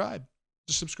just subscribe.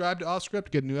 Just subscribe to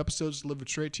Offscript. Get new episodes delivered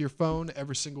straight to your phone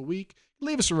every single week.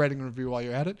 Leave us a rating and review while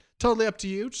you're at it. Totally up to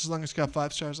you, just as long as it's got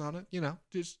 5 stars on it.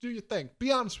 Just do your thing.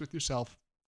 Be honest with yourself.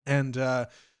 And, tell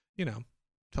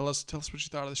us what you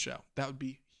thought of the show. That would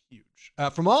be huge.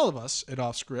 From all of us at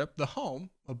Offscript, the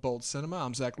home of bold cinema,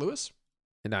 I'm Zach Lewis.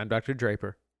 And I'm Dr.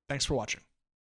 Draper. Thanks for watching.